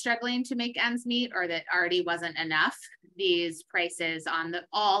already struggling to make ends meet, or that already wasn't enough, these prices on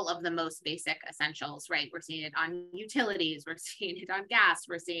all of the most basic essentials, right? We're seeing it on utilities, we're seeing it on gas,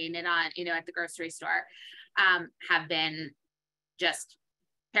 we're seeing it on, at the grocery store, have been just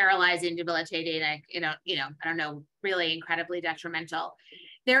paralyzing, debilitating, I don't know, really incredibly detrimental.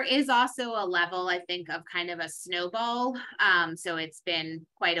 There is also a level, I think, of kind of a snowball. So it's been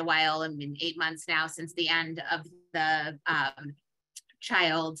quite a while, 8 months now since the end of the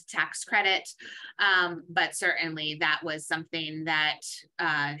child tax credit. But certainly that was something that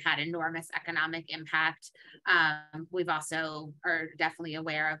had enormous economic impact. We've also are definitely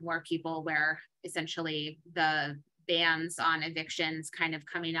aware of more people where essentially the bans on evictions kind of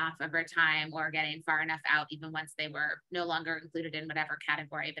coming off over time, or getting far enough out even once they were no longer included in whatever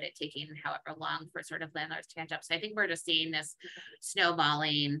category, but it taking however long for sort of landlords to catch up. So I think we're just seeing this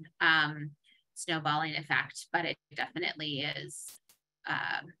snowballing effect, but it definitely is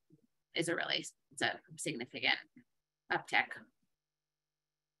a significant uptick.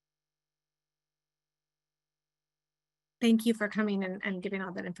 Thank you for coming and giving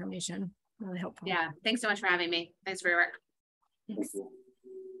all that information. Really helpful. Yeah, thanks so much for having me. Thanks for your work. Thanks.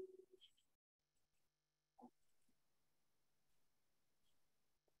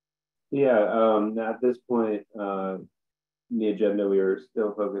 Yeah, at this point in the agenda, we are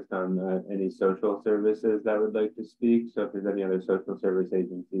still focused on any social services that would like to speak. So if there's any other social service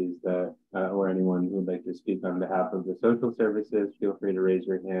agencies that, or anyone who would like to speak on behalf of the social services, feel free to raise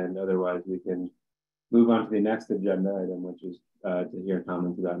your hand. Otherwise, we can move on to the next agenda item, which is to hear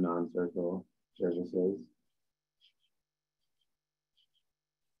comments about non-social services.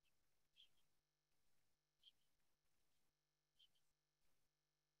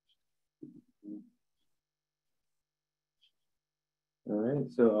 All right,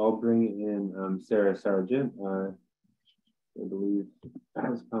 so I'll bring in Sarah Sargent, I believe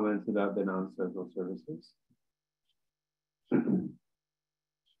has comments about the non-social services.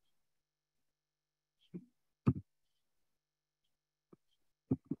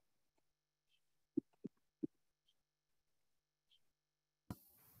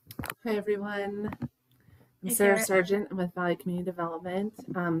 Hi, everyone. I'm Hey, Sarah Sarah. Sargent. I'm with Valley Community Development.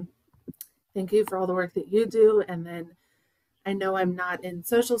 Thank you for all the work that you do. And then I know I'm not in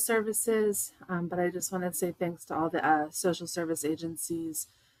social services, but I just want to say thanks to all the social service agencies,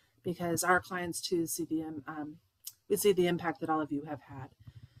 because our clients too see we see the impact that all of you have had.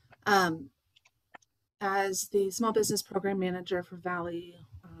 As the small business program manager for Valley,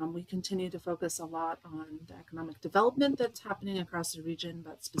 we continue to focus a lot on the economic development that's happening across the region,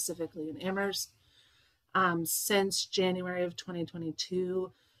 but specifically in Amherst. Since January of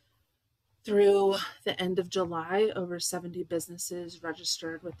 2022 through the end of July, over 70 businesses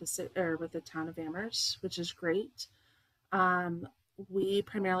registered with the town of Amherst, which is great. We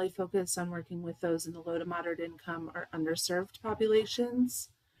primarily focus on working with those in the low to moderate income or underserved populations.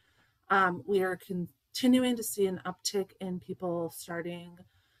 We are continuing to see an uptick in people starting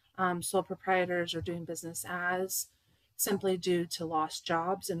sole proprietors or doing business as, simply due to lost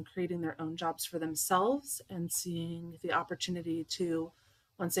jobs and creating their own jobs for themselves, and seeing the opportunity to,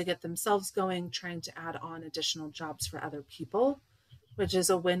 once they get themselves going, trying to add on additional jobs for other people, which is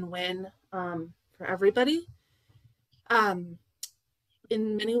a win-win for everybody. In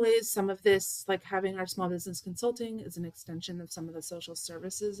many ways, some of this, like having our small business consulting, is an extension of some of the social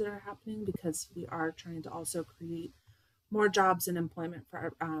services that are happening, because we are trying to also create more jobs and employment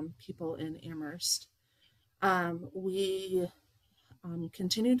for our, people in Amherst. We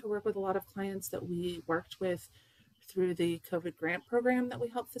continue to work with a lot of clients that we worked with through the COVID grant program that we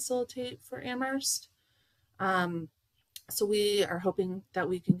help facilitate for Amherst. So we are hoping that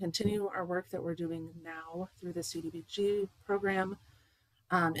we can continue our work that we're doing now through the CDBG program.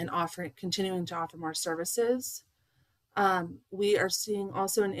 and continuing to offer more services. We are seeing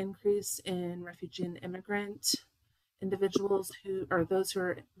also an increase in refugee and immigrant individuals who are those who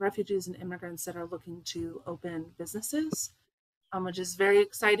are refugees and immigrants that are looking to open businesses, which is very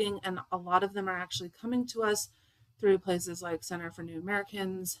exciting. And a lot of them are actually coming to us through places like Center for New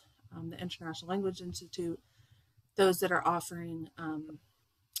Americans, the International Language Institute, those that are offering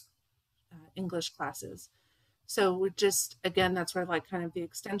English classes. So we're just, again, that's where like kind of the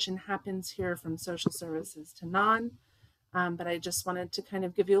extension happens here from social services to non. But I just wanted to kind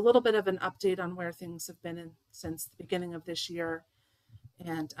of give you a little bit of an update on where things have been since the beginning of this year.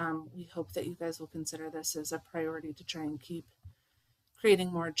 And we hope that you guys will consider this as a priority to try and keep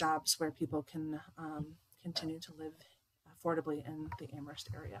creating more jobs where people can continue to live affordably in the Amherst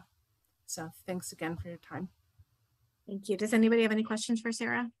area. So thanks again for your time. Thank you. Does anybody have any questions for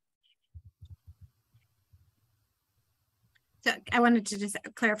Sarah? So I wanted to just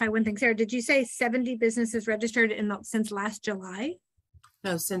clarify one thing. Sarah, did you say 70 businesses registered since last July?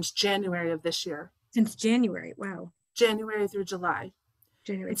 No, since January of this year. Since January, wow. January through July.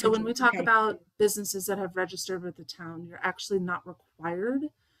 January. So when we talk about businesses that have registered with the town, you're actually not required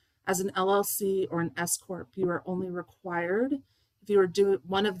as an LLC or an S Corp. You are only required if you are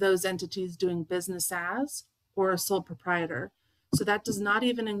one of those entities doing business as or a sole proprietor. So that does not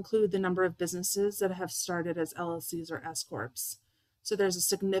even include the number of businesses that have started as LLCs or S Corps. So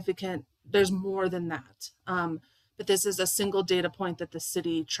there's more than that. But this is a single data point that the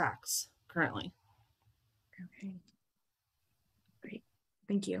city tracks currently. Okay. Great.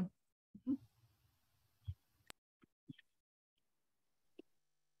 Thank you.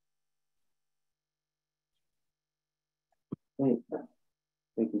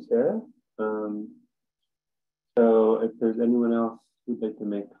 Thank you, Sarah. So if there's anyone else who'd like to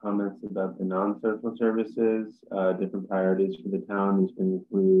make comments about the non-social services, different priorities for the town, these can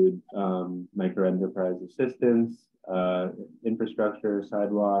include micro-enterprise assistance, infrastructure,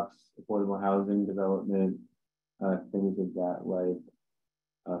 sidewalks, affordable housing development, things of that like.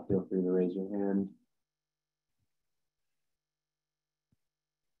 Feel free to raise your hand.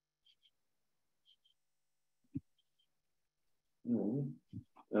 All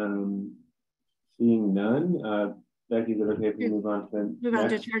right. Seeing none, Becky, is it okay if we move on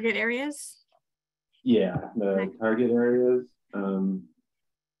to target areas? Yeah, the target areas. So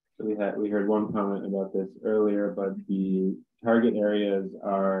we heard one comment about this earlier, but the target areas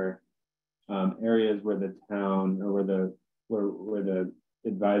are areas where the town or where the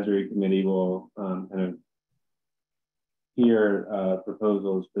advisory committee will kind of hear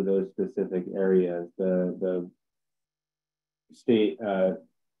proposals for those specific areas. The state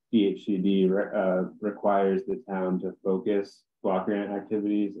DHCD requires the town to focus block grant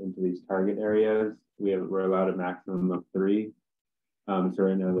activities into these target areas. We're allowed a maximum of 3. So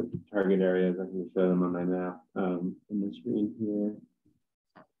right now the target areas, I can show them on my map on the screen here.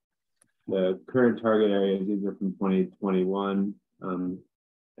 The current target areas, these are from 2021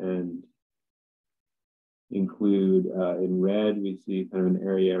 and include in red, we see kind of an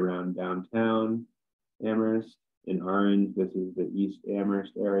area around downtown Amherst. In orange, this is the East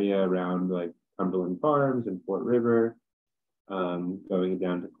Amherst area around like Cumberland Farms and Fort River, going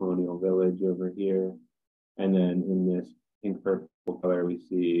down to Colonial Village over here. And then in this pink purple color, we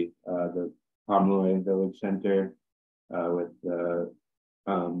see the Pomeroy Village Center with the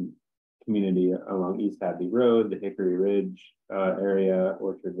community along East Hadley Road, the Hickory Ridge area,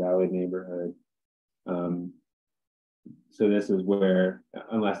 Orchard Valley neighborhood. So this is where,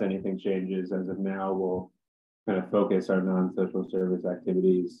 unless anything changes as of now, we'll kind of focus our non-social service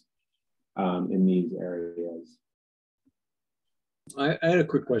activities in these areas. I had a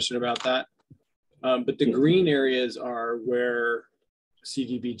quick question about that. But the green areas are where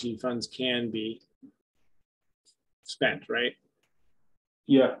CDBG funds can be spent, right?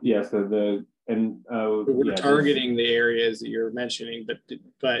 Yeah. So we're targeting the areas that you're mentioning,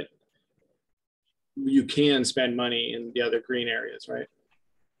 but you can spend money in the other green areas, right?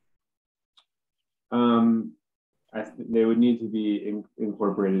 They would need to be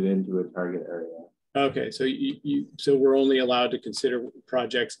incorporated into a target area. Okay, so so we're only allowed to consider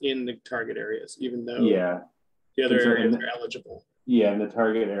projects in the target areas, even though the other areas are eligible. Yeah, and the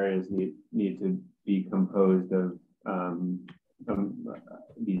target areas need to be composed of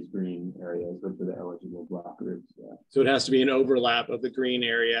these green areas, which are the eligible block groups. Yeah. So it has to be an overlap of the green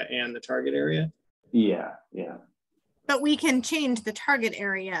area and the target area? Yeah. But we can change the target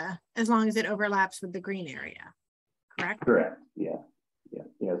area as long as it overlaps with the green area, correct? Correct, yeah.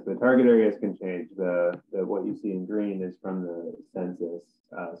 Yes, the target areas can change. The what you see in green is from the census,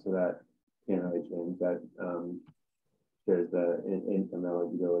 so that can't really change that. shares the income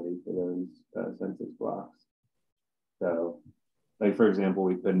eligibility for those census blocks. So, like for example,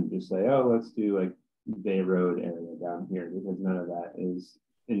 we couldn't just say, oh, let's do like Bay Road area down here because none of that is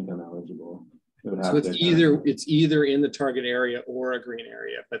income eligible. So it's either in the target area or a green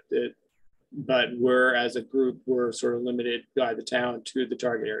area, but we're as a group, we're sort of limited by the town to the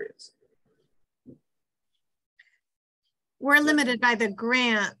target areas. We're limited by the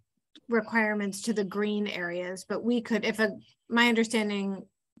grant requirements to the green areas, but we could, my understanding,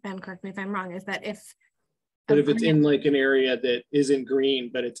 Ben, correct me if I'm wrong, is that if it's in like an area that isn't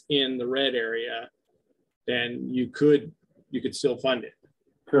green, but it's in the red area, then you could still fund it.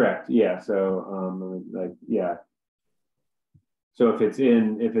 Correct. Yeah. So yeah. So if it's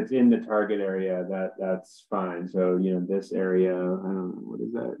in the target area, that's fine. So this area, I don't know, what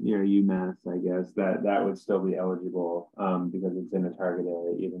is that, near UMass, I guess, that would still be eligible because it's in the target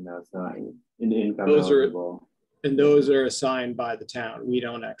area, even though it's not in income eligible. Those are assigned by the town. We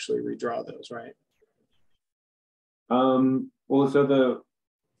don't actually redraw those, right? Well, so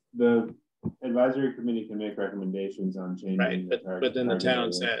the advisory committee can make recommendations on changing, right? But then the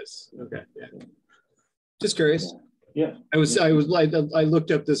town says, okay, yeah. Just curious. Yeah. I looked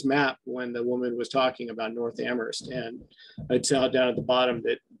up this map when the woman was talking about North Amherst, and I saw down at the bottom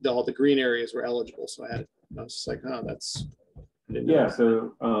that all the green areas were eligible. So I was just like, oh, that's. Yeah.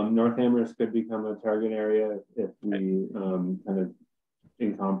 So North Amherst could become a target area if we kind of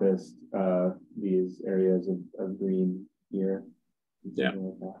encompassed these areas of green here. Yeah.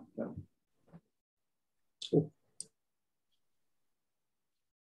 Like that, so. Cool.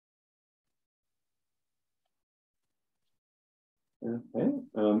 Okay,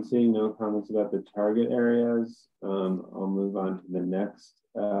 seeing no comments about the target areas, I'll move on to the next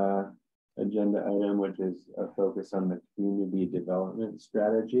agenda item, which is a focus on the community development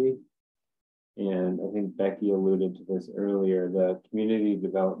strategy. And I think Becky alluded to this earlier. The community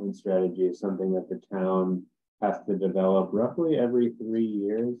development strategy is something that the town has to develop roughly every 3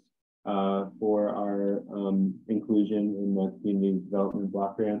 years for our inclusion in the community development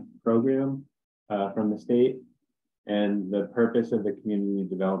block grant program from the state. And the purpose of the community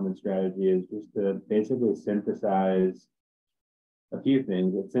development strategy is just to basically synthesize a few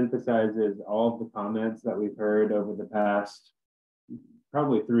things. It synthesizes all of the comments that we've heard over the past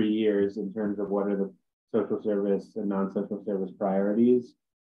probably 3 years in terms of what are the social service and non-social service priorities.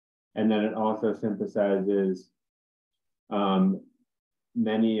 And then it also synthesizes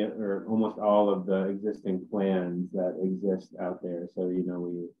many or almost all of the existing plans that exist out there. So,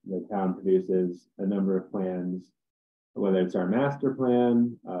 the town produces a number of plans, whether it's our master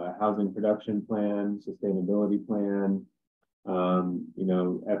plan, housing production plan, sustainability plan,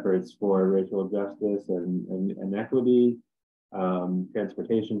 efforts for racial justice and equity,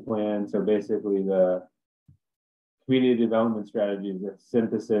 transportation plan. So basically the community development strategy is a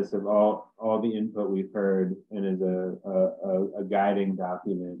synthesis of all the input we've heard and is a guiding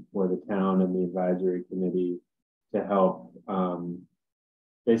document for the town and the advisory committee to help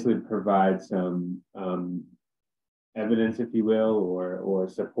basically provide some evidence, if you will, or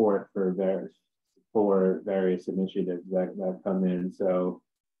support for various initiatives that come in. So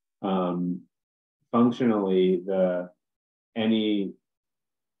functionally, any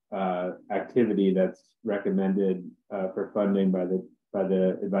activity that's recommended for funding by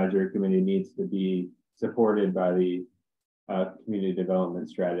the advisory committee needs to be supported by the community development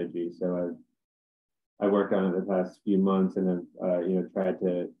strategy. So I worked on it the past few months and have tried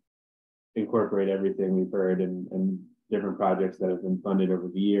to incorporate everything we've heard and different projects that have been funded over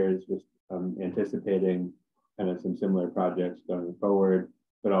the years, just anticipating kind of some similar projects going forward,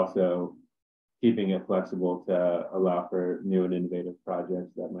 but also keeping it flexible to allow for new and innovative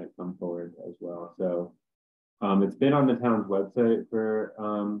projects that might come forward as well. So it's been on the town's website for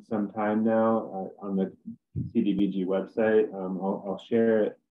some time now, on the CDBG website. I'll share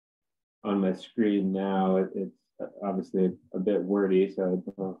it on my screen now. It's obviously a bit wordy, so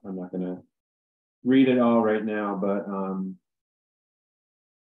I'm not going to read it all right now, but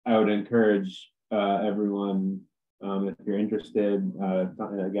I would encourage everyone, if you're interested,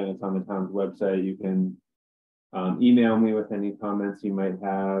 again, it's on the town's website. You can email me with any comments you might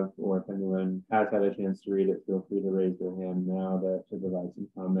have, or if anyone has had a chance to read it, feel free to raise their hand now to provide some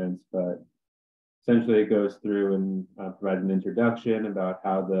comments. But essentially it goes through and provides an introduction about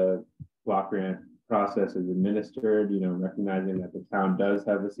how the block grant process is administered, recognizing that the town does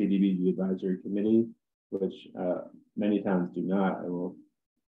have a CDBG advisory committee, which many towns do not.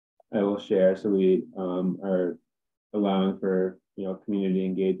 I will share. So we are allowing for community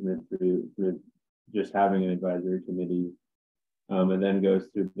engagement through just having an advisory committee. and then goes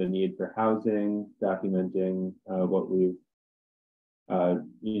through the need for housing, documenting what we've, how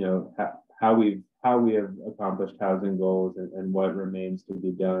we have accomplished housing goals and what remains to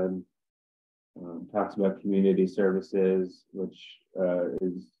be done. Talks about community services, which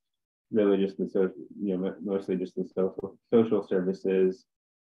is really just the social, mostly just the social services,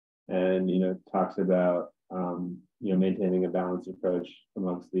 and talks about maintaining a balanced approach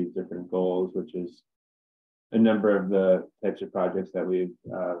amongst these different goals, which is a number of the types of projects that we've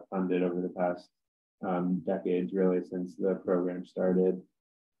funded over the past decades, really, since the program started.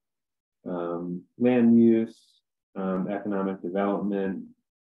 Land use, economic development,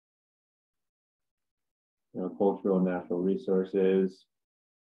 cultural and natural resources,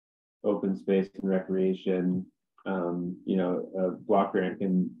 open space and recreation. A block grant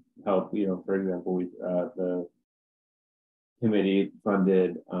can help. For example, the committee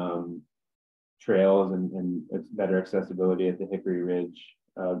funded trails and better accessibility at the Hickory Ridge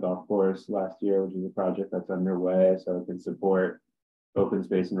golf course last year, which is a project that's underway, so it can support open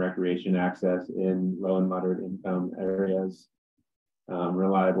space and recreation access in low and moderate income areas,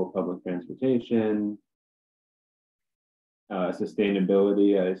 reliable public transportation,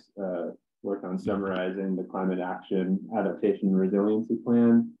 sustainability. I work on summarizing the climate action adaptation and resiliency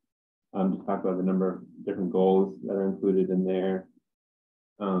plan to talk about the number of different goals that are included in there.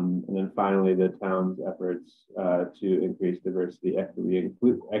 And then finally, the town's efforts to increase diversity,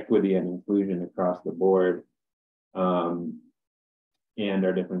 equity, and inclusion across the board, and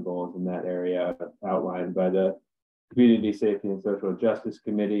our different goals in that area outlined by the Community Safety and Social Justice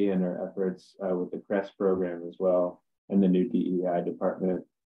Committee, and our efforts with the CREST program as well, and the new DEI department.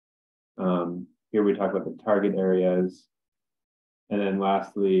 Here we talk about the target areas. And then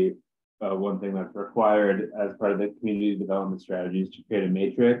lastly, one thing that's required as part of the community development strategy is to create a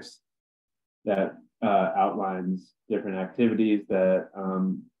matrix that outlines different activities that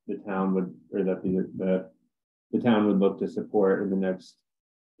the town would, or that the town would look to support in the next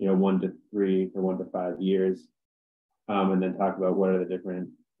 1 to 3 or 1 to 5 years, and then talk about what are the different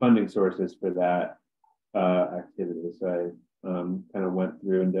funding sources for that activity. So I kind of went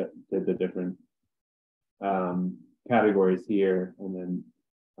through and did the different categories here, and then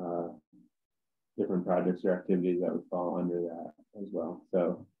different projects or activities that would fall under that as well.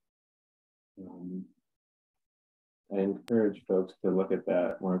 So I encourage folks to look at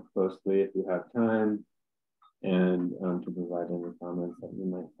that more closely if you have time, and to provide any comments that you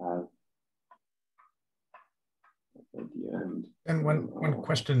might have at the end. And one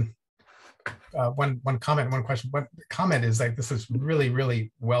question, one comment, one question. What comment is like, this is really,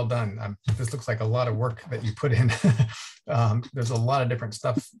 really well done. This looks like a lot of work that you put in. There's a lot of different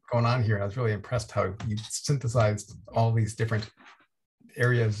stuff going on here. I was really impressed how you synthesized all these different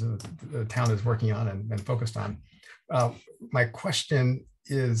areas the town is working on and focused on. My question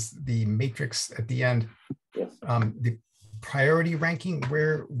is the matrix at the end. Yes. The priority ranking,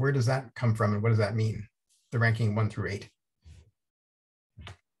 where does that come from, and what does that mean? The ranking 1 through 8.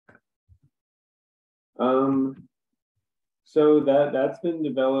 So that's been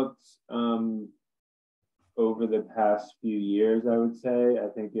developed over the past few years, I would say. I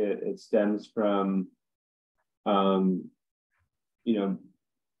think it stems from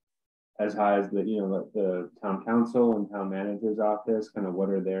as high as the town council and town manager's office, kind of what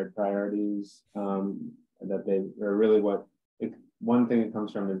are their priorities, that they are really one thing it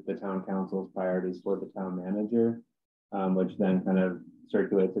comes from is the town council's priorities for the town manager, which then kind of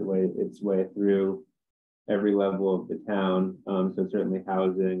circulates its way through every level of the town. So certainly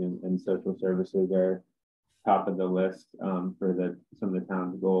housing and social services are top of the list for some of the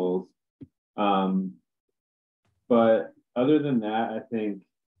town's goals. But other than that, I think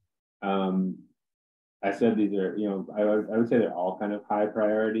I said these are, I would say they're all kind of high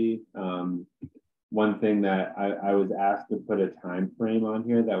priority. One thing that I was asked to put a time frame on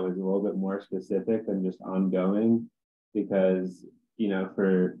here that was a little bit more specific than just ongoing, because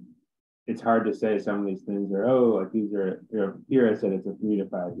it's hard to say some of these things are, like these are, here I said it's a 3 to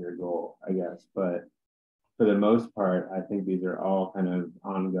 5 year goal, I guess, but for the most part, I think these are all kind of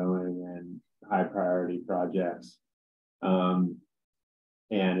ongoing and high priority projects. And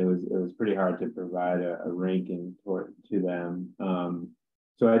it was pretty hard to provide a ranking to them.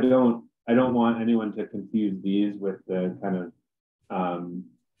 So I don't want anyone to confuse these with the kind of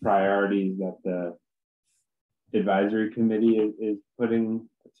priorities that the advisory committee is putting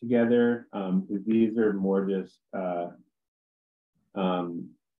together, because these are more just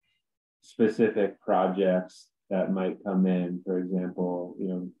specific projects that might come in. For example,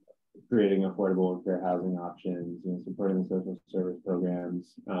 creating affordable and fair housing options, supporting the social service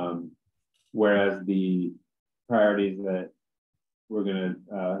programs, whereas the priorities that we're going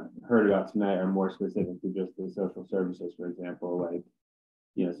to heard about tonight are more specific to just the social services, for example, like,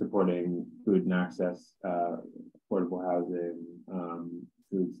 you know, supporting food and access, affordable housing,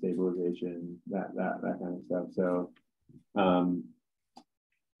 food stabilization, that kind of stuff. So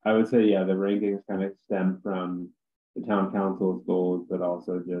I would say, yeah, the rankings kind of stem from the town council's goals, but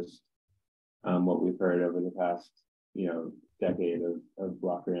also just what we've heard over the past, you know, decade of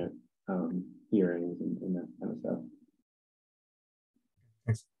block grant hearings and that kind of stuff.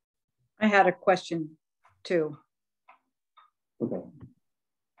 Thanks. I had a question too. Okay.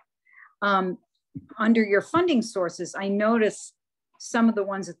 Under your funding sources, I noticed some of the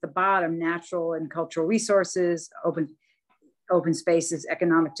ones at the bottom: natural and cultural resources, open spaces,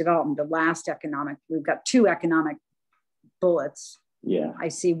 economic development. The last economic, we've got 2 economic bullets. Yeah. I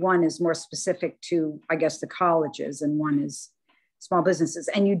see one is more specific to, I guess, the colleges, and one is small businesses.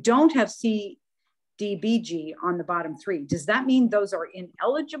 And you don't have CDBG on the bottom 3. Does that mean those are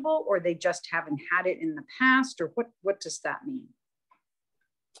ineligible, or they just haven't had it in the past, or what does that mean?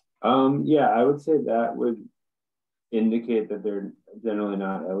 Yeah, I would say that would indicate that they're generally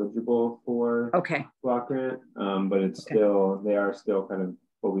not eligible for block grant, but it's still, they are still kind of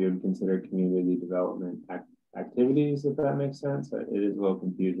what we would consider community development activities, if that makes sense. It is a little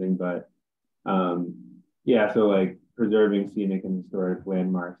confusing, but yeah, so like preserving scenic and historic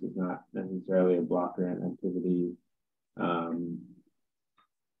landmarks is not necessarily a block grant activity.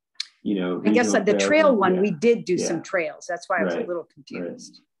 You know, I guess the trail one, we did do some trails. That's why I was a little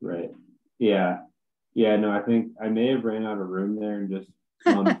confused. Right. Yeah. Yeah, no, I think I may have ran out of room there and just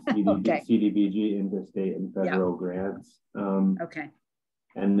lumped CDBG into state and federal grants. Okay.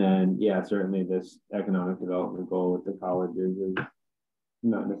 And then, yeah, certainly this economic development goal with the colleges is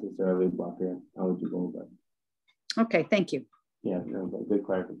not necessarily block grant eligible, but. Okay, thank you. Yeah, no, good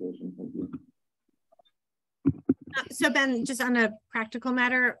clarification. Thank you. So Ben, just on a practical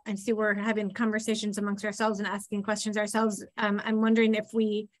matter, I see we're having conversations amongst ourselves and asking questions ourselves. I'm wondering if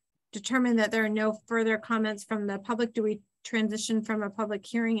we determine that there are no further comments from the public, do we transition from a public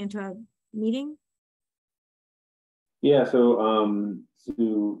hearing into a meeting? Yeah, so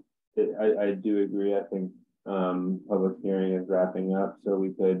I do agree. I think public hearing is wrapping up, so we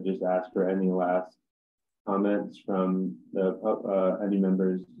could just ask for any last comments from the any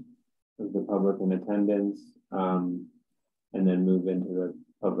members of the public in attendance, and then move into the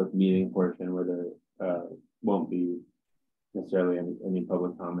public meeting portion where there won't be necessarily any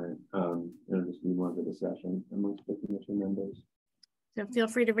public comment. It'll just be more of a discussion amongst the commission members. So feel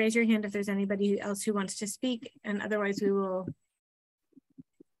free to raise your hand if there's anybody else who wants to speak, and otherwise we will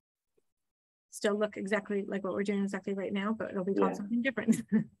still look exactly like what we're doing exactly right now, but it'll be called something different.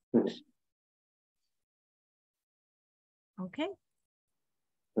 Okay.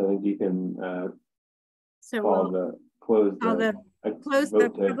 So I think you can so we'll close the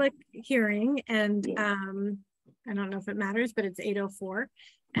public hearing, and I don't know if it matters, but it's 8:04,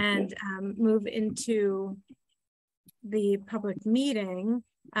 and move into the public meeting.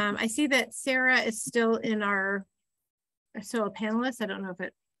 I see that Sarah is still in our, still a panelist. I don't know if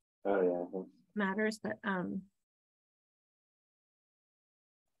it matters, but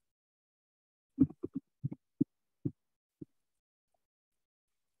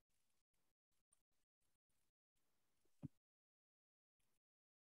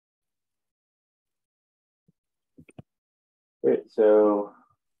great. So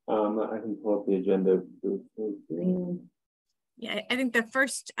I can pull up the agenda. Yeah, I think the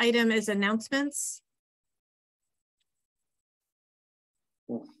first item is announcements.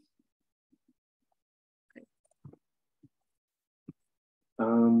 Yes. I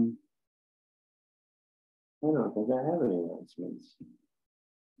don't think I have any announcements.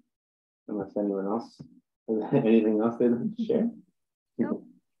 Unless anyone else has anything else they'd like to share. Nope.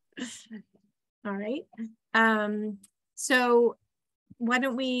 All right. So why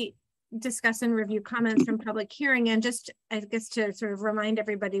don't we discuss and review comments from public hearing, and just, I guess, to sort of remind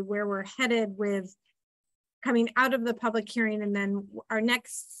everybody where we're headed with coming out of the public hearing, and then our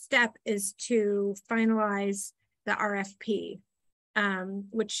next step is to finalize the RFP,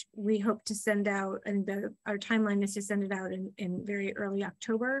 which we hope to send out, and our timeline is to send it out in very early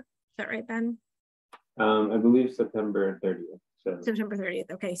October. Is that right, Ben? I believe September 30th. So. September 30th.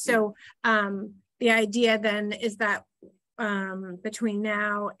 Okay, so the idea then is that between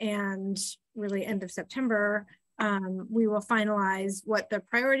now and really end of September, we will finalize what the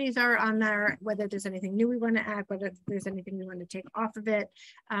priorities are on there, whether there's anything new we want to add, whether there's anything we want to take off of it.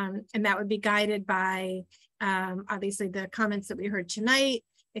 And that would be guided by, obviously, the comments that we heard tonight.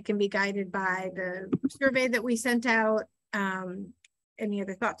 It can be guided by the survey that we sent out, any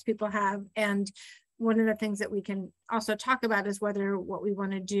other thoughts people have. And one of the things that we can also talk about is whether what we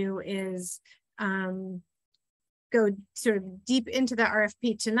want to do is go sort of deep into the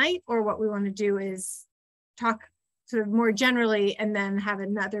RFP tonight, or what we want to do is talk sort of more generally and then have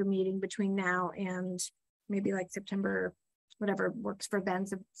another meeting between now and maybe like September, whatever works for Ben,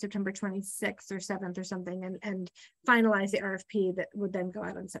 September 26th or 7th or something, and finalize the RFP that would then go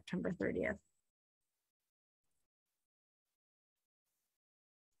out on September 30th.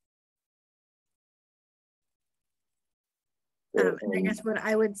 And I guess what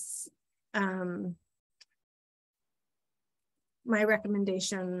I would, my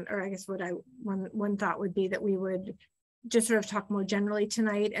recommendation, or I guess what one thought would be that we would just sort of talk more generally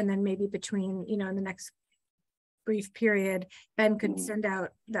tonight, and then maybe between, in the next brief period, Ben could send out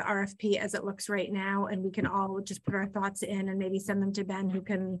the RFP as it looks right now, and we can all just put our thoughts in and maybe send them to Ben, who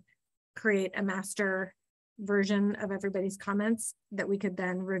can create a master version of everybody's comments that we could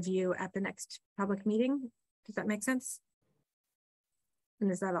then review at the next public meeting. Does that make sense? And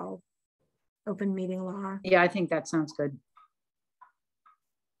is that all open meeting law? Yeah, I think that sounds good.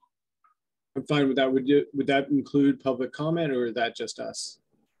 I'm fine with that. Would that include public comment, or is that just us?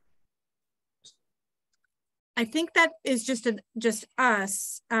 I think that is just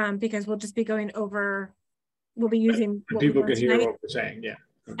us, because we'll just be going over, we'll be using what people can hear tonight. what we're saying. Yeah.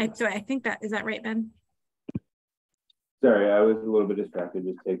 So I think is that right, Ben? Sorry, I was a little bit distracted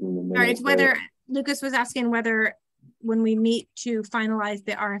just taking the minute. All right, it's whether Lucas was asking whether when we meet to finalize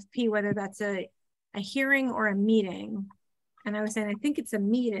the RFP, whether that's a hearing or a meeting. And I was saying, I think it's a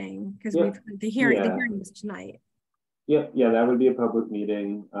meeting, because the hearing is tonight. Yeah, that would be a public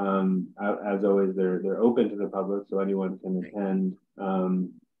meeting. As always, they're open to the public, so anyone can attend.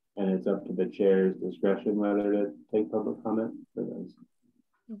 And it's up to the chair's discretion whether to take public comment for those.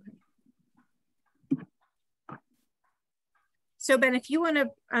 Okay. So Ben, if you want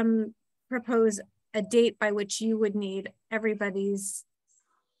to propose a date by which you would need everybody's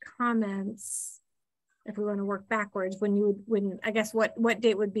comments, if we want to work backwards, when I guess what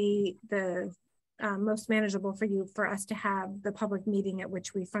date would be the most manageable for us to have the public meeting at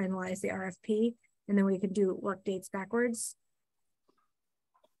which we finalize the RFP, and then we could do work dates backwards.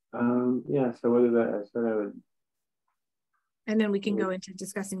 Yeah, so whether that, I said I would. And then we can go into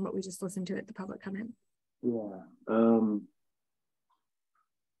discussing what we just listened to at the public comment. Yeah,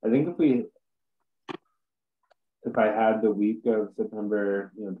 I think if I had the week of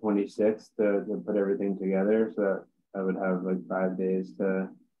September 26th to put everything together, so I would have like 5 days to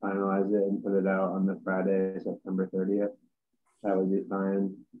finalize it and put it out on the Friday, September 30th. That would be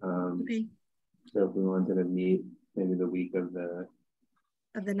fine. Okay. So if we wanted to meet maybe the week of the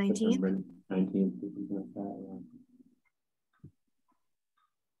 19th? September 19th, something like that,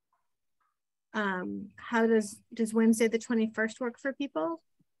 yeah. How does Wednesday the 21st work for people?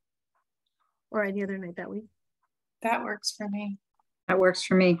 Or any other night that week? That works for me. That works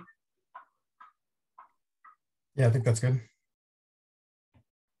for me. Yeah, I think that's good.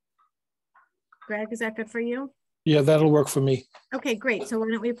 Greg, is that good for you? Yeah, that'll work for me. Okay, great. So why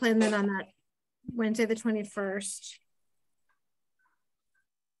don't we plan then on that Wednesday the 21st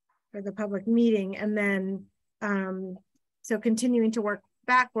for the public meeting, and then so continuing to work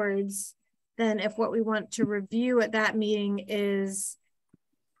backwards, then if what we want to review at that meeting is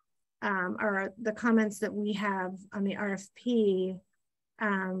are the comments that we have on the RFP,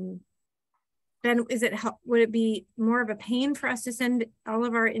 then would it be more of a pain for us to send all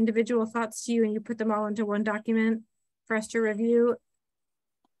of our individual thoughts to you and you put them all into one document for us to review?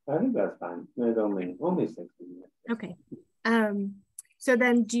 I think that's fine. There's only 60 minutes. Okay. So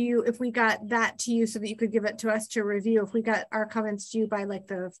then if we got that to you so that you could give it to us to review, if we got our comments to you by like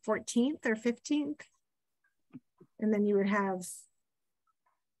the 14th or 15th, and then you would have.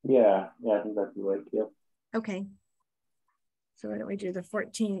 Yeah, I think that's like, yep. Okay. So why don't we do the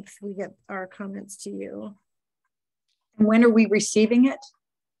 14th? We get our comments to you. And when are we receiving it?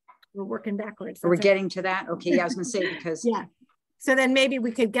 We're working backwards. We're getting to that. Okay, yeah, I was gonna say, because yeah. So then maybe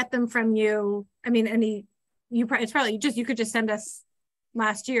we could get them from you. I mean, it's probably you could just send us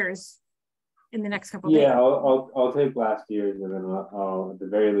last year's in the next couple of days. Yeah, I'll take last year's, and then I'll at the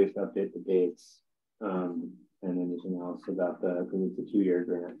very least update the dates and anything else about because it's a 2-year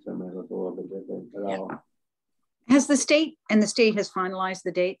grant, so it might look a little bit different. But has the state has finalized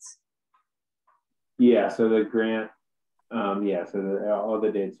the dates? Yeah, so the grant, all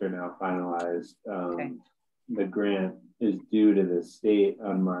the dates are now finalized. Okay. The grant is due to the state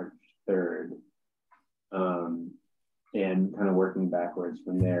on March 3rd. And kind of working backwards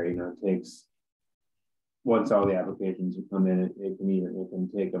from there, it takes, once all the applications come in, it can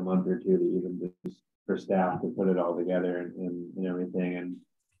take a month or two to even just for staff to put it all together and everything. And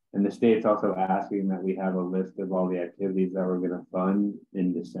And the state's also asking that we have a list of all the activities that we're going to fund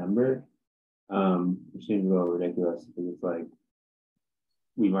in December, which seems a little ridiculous because it's like,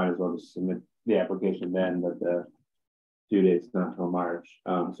 we might as well just submit the application then, but the due date's not until March.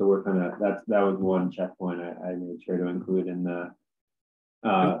 So we're kind of, that was one checkpoint I made sure to include in the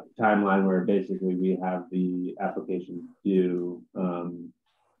timeline, where basically we have the application due.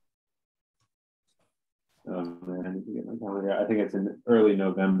 I need to get my calendar. I think it's in early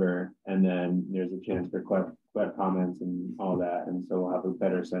November, and then there's a chance for web comments and all that, and so we'll have a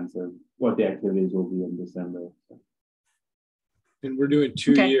better sense of what the activities will be in December. So. And we're doing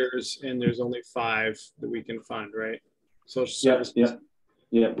 2 years, and there's only 5 that we can fund, right? Social services.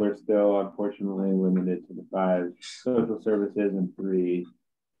 Yep. We're still unfortunately limited to the 5 social services and 3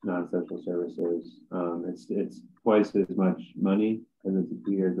 non-social services. It's twice as much money because it's a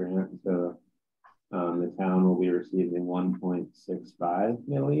 2-year grant, so the town will be receiving 1.65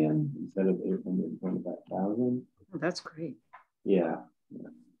 million instead of 825,000. Oh, that's great. Yeah.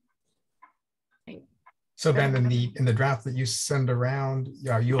 So then in the draft that you send around,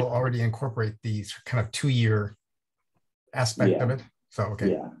 you'll already incorporate these kind of 2-year aspect of it. So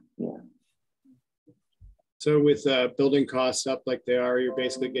okay. Yeah. So with building costs up like they are, you're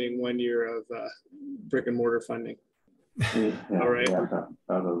basically getting 1 year of brick and mortar funding. All right. Yeah,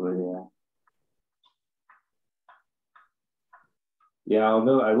 probably, yeah. Yeah,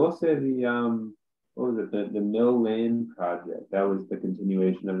 although I will say the what was it, the Mill Lane project, that was the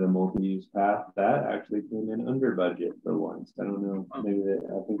continuation of the multi-use path, that actually came in under budget for once. I don't know, maybe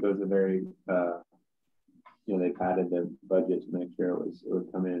I think those are very they padded the budget to make sure it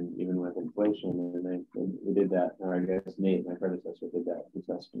would come in even with inflation, and they did that, or I guess Nate, my predecessor, did that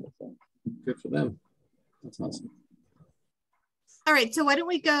assessment. So. Good for them. That's awesome. All right, so why don't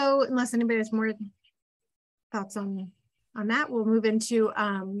we go, unless anybody has more thoughts on that, we'll move into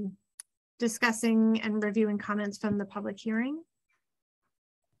discussing and reviewing comments from the public hearing.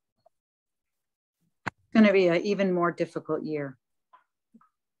 It's going to be an even more difficult year.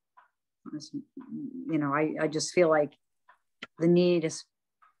 I just feel like the need has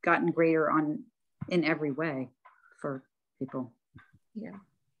gotten greater in every way for people. Yeah.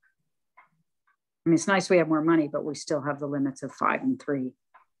 I mean, it's nice we have more money, but we still have the limits of 5 and 3.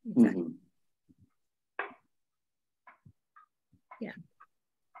 Exactly. Yeah.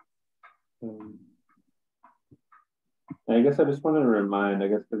 I guess I just wanted to remind, I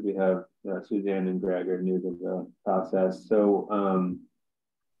guess because we have Suzanne and Greg are new to the process. So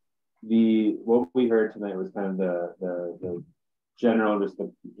what we heard tonight was kind of the general, just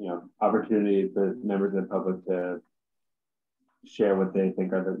the opportunity for members of the public to share what they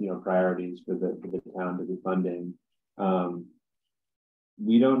think are the priorities for the town to be funding.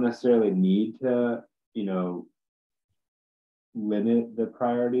 We don't necessarily need to limit the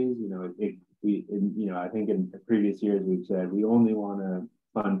priorities. I think in the previous years we've said we only want to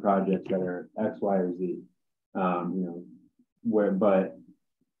fund projects that are X, Y, or Z. But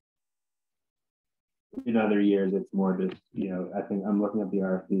in other years it's more just I think I'm looking at the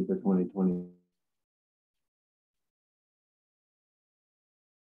RFP for 2020.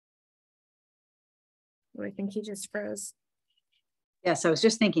 I think he just froze. Yes, I was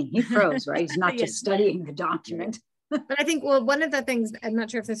just thinking he froze, right? He's not just studying the document. But I think, well, one of the things, I'm not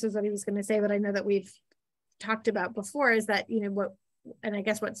sure if this is what he was going to say, but I know that we've talked about before is that, and I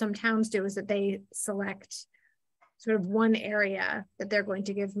guess what some towns do is that they select sort of one area that they're going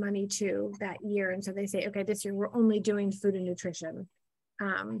to give money to that year. And so they say, okay, this year we're only doing food and nutrition,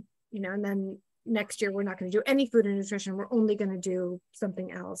 and then next year we're not going to do any food and nutrition. We're only going to do something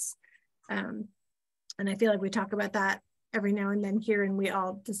else. And I feel like we talk about that every now and then here, and we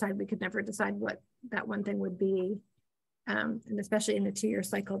all decide we could never decide what that one thing would be. And especially in a 2-year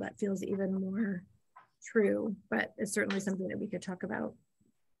cycle, that feels even more true, but it's certainly something that we could talk about.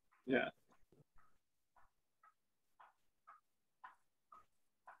 Yeah.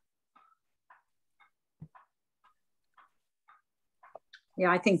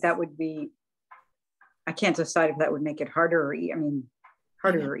 Yeah, I think that would be, I can't decide if that would make it harder or,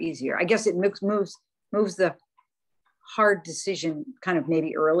 harder or easier. I guess it moves the hard decision kind of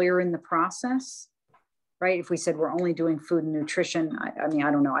maybe earlier in the process, right? If we said we're only doing food and nutrition, I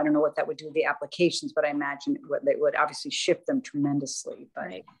don't know. I don't know what that would do to the applications, but I imagine they would obviously shift them tremendously.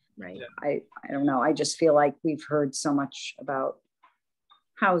 But right. I don't know. I just feel like we've heard so much about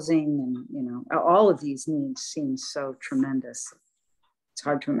housing and, all of these needs seem so tremendous. It's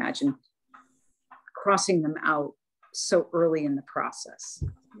hard to imagine crossing them out so early in the process.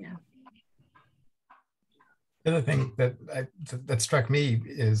 Yeah. The other thing that struck me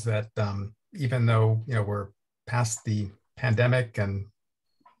is that even though we're past the pandemic and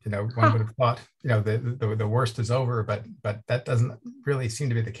one would have thought, the worst is over, but that doesn't really seem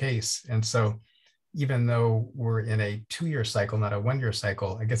to be the case. And so even though we're in a 2-year cycle, not a 1-year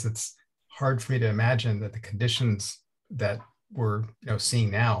cycle, I guess it's hard for me to imagine that the conditions that we're seeing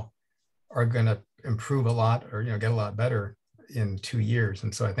now are going to improve a lot or get a lot better in 2 years.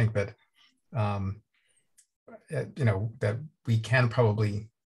 And so I think that that we can probably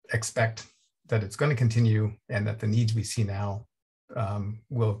expect that it's going to continue and that the needs we see now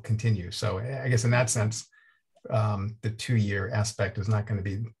will continue. So I guess in that sense, the 2-year aspect is not going to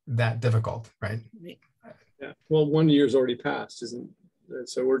be that difficult, right? Yeah. Well, 1 year's already passed, isn't it?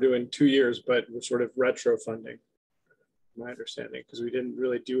 So we're doing 2 years, but we're sort of retro funding, my understanding, because we didn't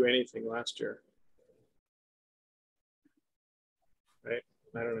really do anything last year. Right?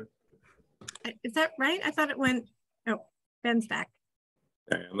 I don't know. Is that right? I thought it went, oh, Ben's back.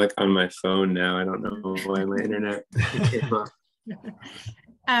 I'm like on my phone now. I don't know why my internet came off.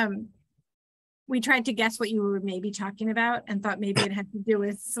 We tried to guess what you were maybe talking about and thought maybe it had to do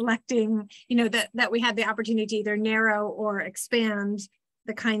with selecting, that we had the opportunity to either narrow or expand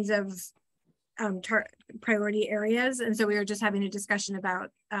the kinds of priority areas. And so we were just having a discussion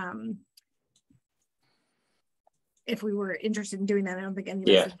about if we were interested in doing that. I don't think any of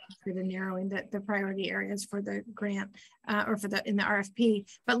us are interested in narrowing the priority areas for the grant or in the RFP.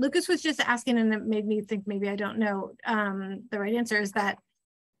 But Lucas was just asking, and it made me think maybe I don't know the right answer, is that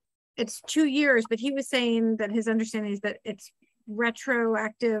it's 2 years, but he was saying that his understanding is that it's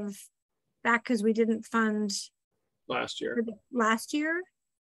retroactive back because we didn't fund last year. Last year?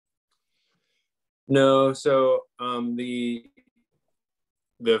 No, so the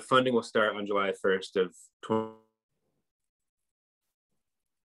funding will start on July 1st of 20.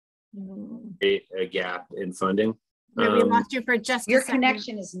 A gap in funding. We lost you for just your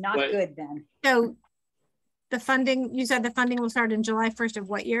connection is not good then. So the funding, you said the funding will start in July 1st of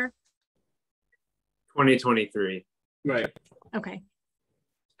what year? 2023. Right. Okay.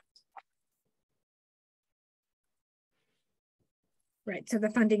 Right. So the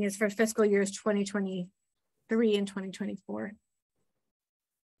funding is for fiscal years 2023 and 2024.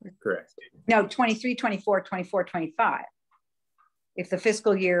 Correct. No, 23, 24, 24, 25. If the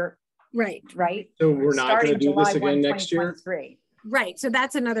fiscal year, right. So we're not going to do this again next year? Right. So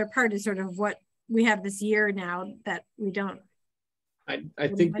that's another part is sort of what we have this year now that we don't. I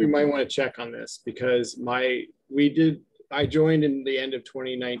think we might want to check on this because I joined in the end of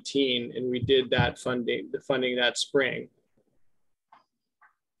 2019 and we did the funding that spring.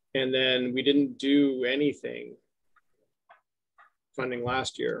 And then we didn't do anything funding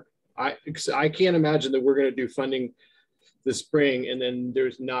last year. I can't imagine that we're going to do funding this spring and then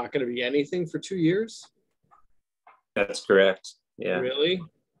there's not going to be anything for 2 years. That's correct. Yeah. Really?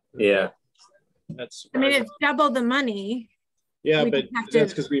 Yeah. That's. I mean, it's double the money. Yeah, but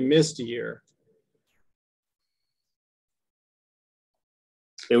that's because we missed a year.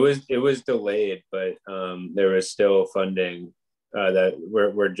 It was delayed, but there was still funding that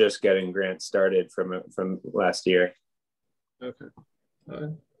we're just getting grants started from last year. Okay.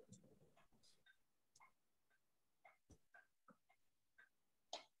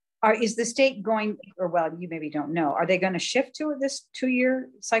 Is the state going, or well, you maybe don't know, are they going to shift to this 2-year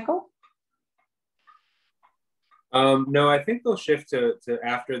cycle? No, I think they'll shift to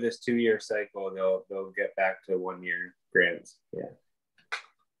after this 2-year cycle, they'll get back to 1-year grants. Yeah.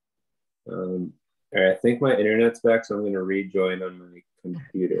 All right, I think my internet's back, so I'm going to rejoin on my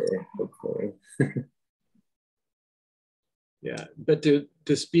computer, hopefully. Yeah, but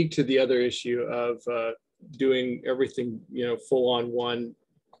to speak to the other issue of doing everything, full on one,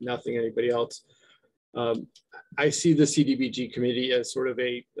 nothing anybody else. I see the CDBG committee as sort of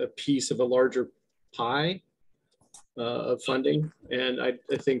a piece of a larger pie of funding, and I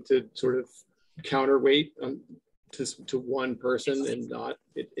think to sort of counterweight to one person and not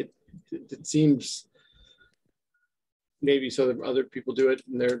it seems maybe so that other people do it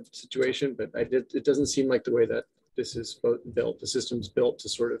in their situation, but it doesn't seem like the way that this is built. The system's built to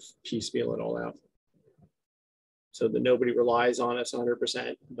sort of piecemeal it all out, so that nobody relies on us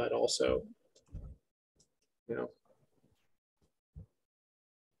 100%, but also,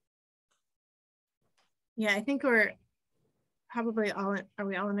 Yeah, I think we're probably are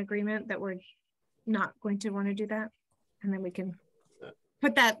we all in agreement that we're not going to want to do that? And then we can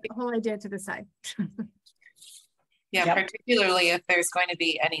put that whole idea to the side. Yeah, yep. Particularly if there's going to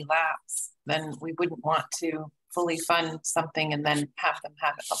be any lapse, then we wouldn't want to fully fund something and then have them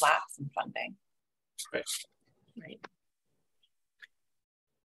have a lapse in funding. Right. Right.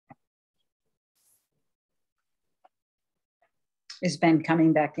 Is Ben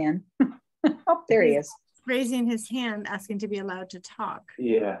coming back in? Oh, there he is. raising his hand, asking to be allowed to talk.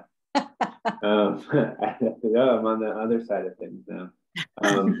 Yeah. No, I'm on the other side of things now.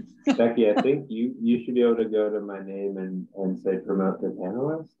 Becky, I think you should be able to go to my name and say promote the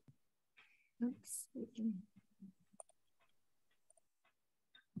panelist. Oops.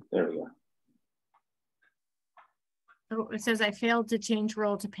 There we go. Oh, it says I failed to change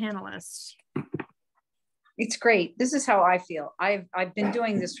role to panelist. It's great. This is how I feel. I've been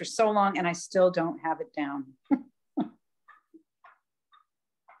doing this for so long and I still don't have it down.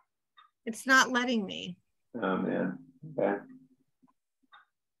 It's not letting me. Oh man. Okay.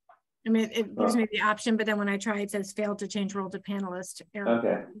 I mean, it gives me the option, but then when I try, it says failed to change role to panelist.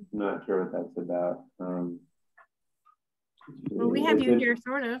 Okay, I'm not sure what that's about. Well, we have you here,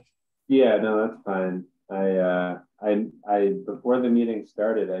 sort of. Yeah, no, that's fine. I before the meeting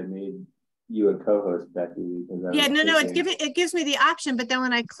started, I made you a co-host, Becky, because yeah, no, it gives me the option, but then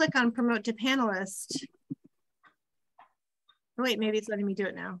when I click on promote to panelist, oh, wait, maybe it's letting me do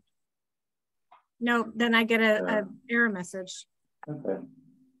it now. No, then I get a error message. Okay.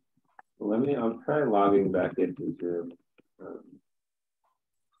 Well, I'll try logging back into Zoom.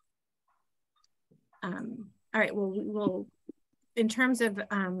 All right, well, we will, in terms of,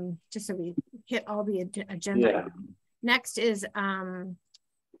 just so we hit all the agenda. Yeah. Next is,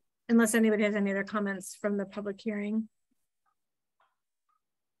 unless anybody has any other comments from the public hearing.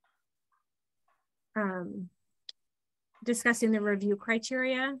 Discussing the review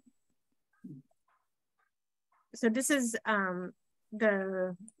criteria. So this is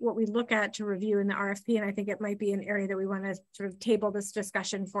what we look at to review in the RFP, and I think it might be an area that we want to sort of table this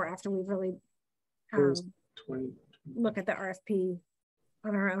discussion for after we've really look at the RFP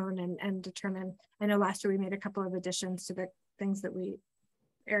on our own and determine. I know last year we made a couple of additions to the things that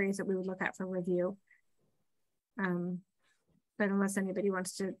areas that we would look at for review. But unless anybody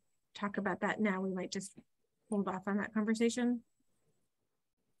wants to talk about that now, we might just hold off on that conversation.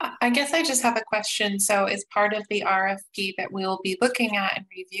 I guess I just have a question. So as part of the RFP that we'll be looking at and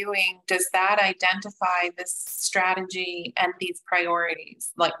reviewing, does that identify this strategy and these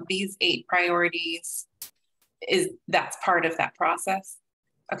priorities, like these 8 priorities? That's part of that process?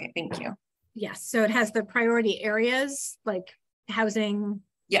 Okay, thank you. Yes, so it has the priority areas like housing,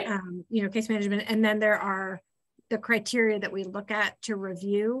 yeah, case management, and then there are the criteria that we look at to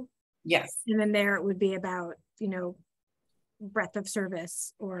review. Yes. And then there it would be about, breadth of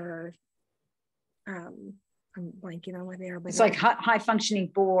service, or I'm blanking on what they are, but it's like high functioning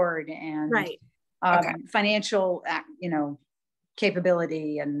board and right. Financial,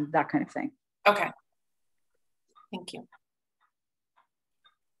 capability and that kind of thing. Okay. Thank you.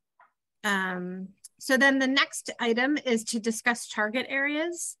 So then the next item is to discuss target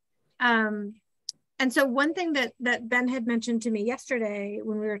areas. And so one thing that Ben had mentioned to me yesterday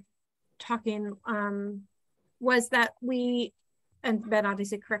when we were talking was that and Ben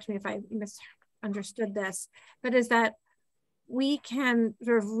obviously correct me if I misunderstood this, but is that we can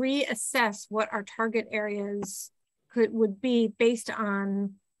sort of reassess what our target areas would be based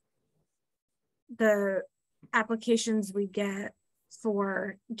on the applications we get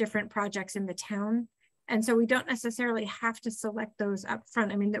for different projects in the town. And so we don't necessarily have to select those up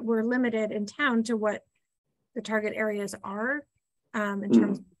front. I mean, that we're limited in town to what the target areas are in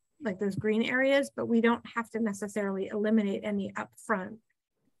terms of like those green areas, but we don't have to necessarily eliminate any up front.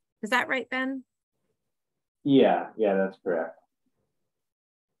 Is that right, Ben? Yeah, that's correct.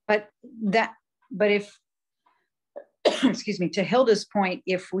 But if, excuse me, to Hilda's point,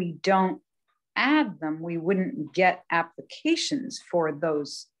 if we don't add them, we wouldn't get applications for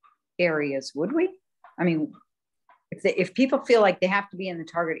those areas, would we? I mean, if people feel like they have to be in the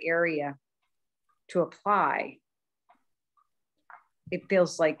target area to apply, it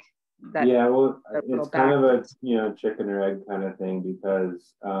feels like that. Yeah, well, it's kind of a chicken or egg kind of thing,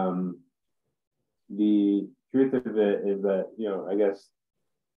 because the truth of it is that I guess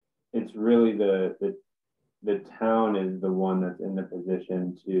it's really the town is the one that's in the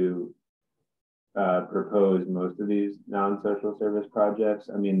position to propose most of these non-social service projects.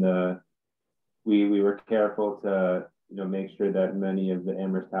 I mean, we were careful to make sure that many of the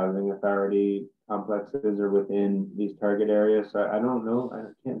Amherst Housing Authority complexes are within these target areas. So I don't know, I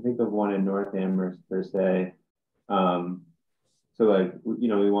can't think of one in North Amherst per se. So like,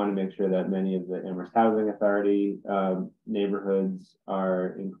 we want to make sure that many of the Amherst Housing Authority neighborhoods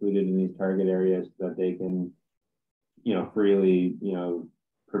are included in these target areas so that they can, freely,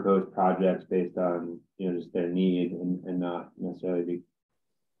 propose projects based on, just their need and not necessarily be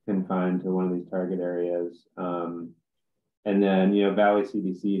confined to one of these target areas. And then, you know, Valley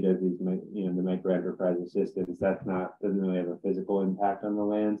CDC does these, you know, the micro enterprise assistance. That's not, doesn't really have a physical impact on the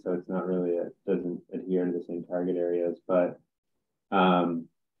land. So it's not really, doesn't adhere to the same target areas. But,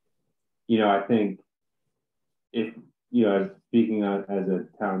 you know, I think if, you know, speaking as a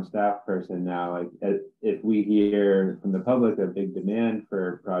town staff person now, like if we hear from the public a big demand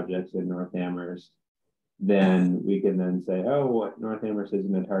for projects in North Amherst, then we can then say, oh, well, North Amherst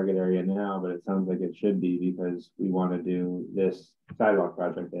isn't a target area now, but it sounds like it should be because we want to do this sidewalk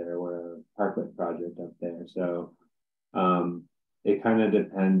project there or a parklet project up there. So it kind of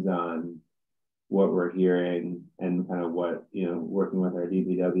depends on what we're hearing and kind of what, you know, working with our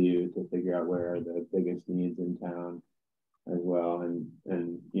DPW to figure out where are the biggest needs in town as well. And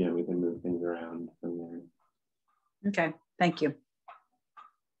you know, we can move things around from there. Okay, thank you.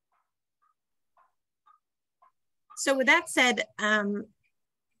 So with that said,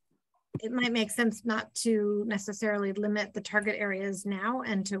 it might make sense not to necessarily limit the target areas now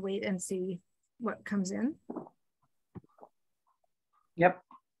and to wait and see what comes in. Yep.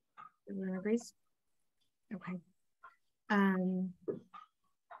 Everyone agrees? Okay. And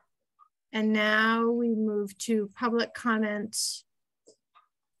now we move to public comment,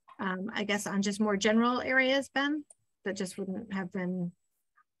 I guess on just more general areas, Ben, that just wouldn't have been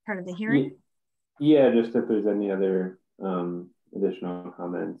part of the hearing. Yeah, just if there's any other additional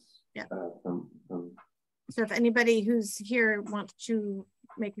comments. Yeah. So if anybody who's here wants to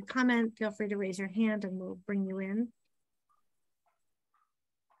make a comment, feel free to raise your hand and we'll bring you in.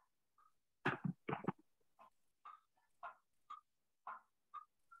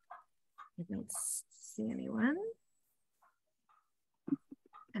 I don't see anyone.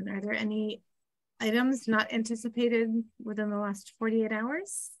 And are there any items not anticipated within the last 48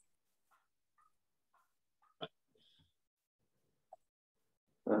 hours?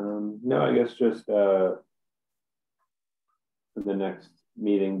 No, I guess just for the next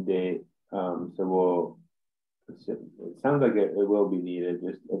meeting date. So it sounds like it will be needed.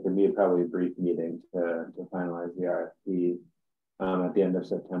 Just it can be probably a brief meeting to finalize the RFP at the end of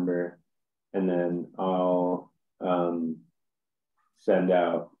September. And then I'll send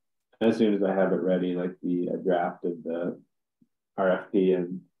out, as soon as I have it ready, like a draft of the RFP.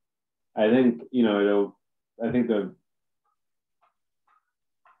 And I think, you know, I think the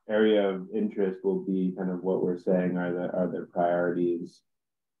area of interest will be kind of what we're saying are the priorities.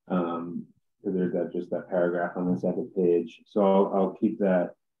 Because there's that paragraph on the second page. So I'll keep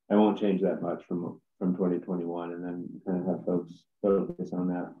that. I won't change that much from 2021, and then kind of have folks focus on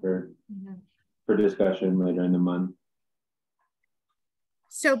that for discussion later in the month.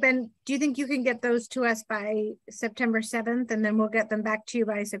 So Ben, do you think you can get those to us by September 7th, and then we'll get them back to you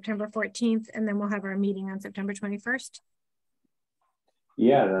by September 14th, and then we'll have our meeting on September 21st?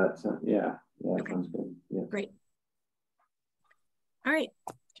 Yeah, that's okay. Sounds good. Yeah. Great. All right,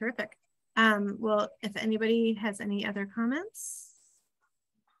 terrific. Well, if anybody has any other comments,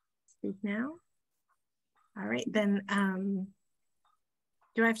 speak now. All right, then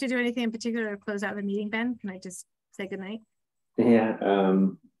do I have to do anything in particular to close out the meeting, Ben? Can I just say goodnight? Yeah.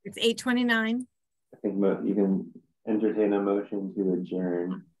 It's 8:29. I think you can entertain a motion to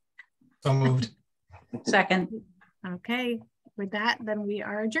adjourn. So moved. Second. Okay, with that, then we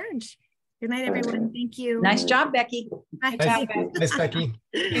are adjourned. Good night, everyone. Thank you. Nice job, Becky. Bye. Nice, Becky.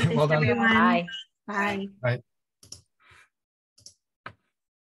 Thanks, Well done. everyone. Bye. Bye. Bye.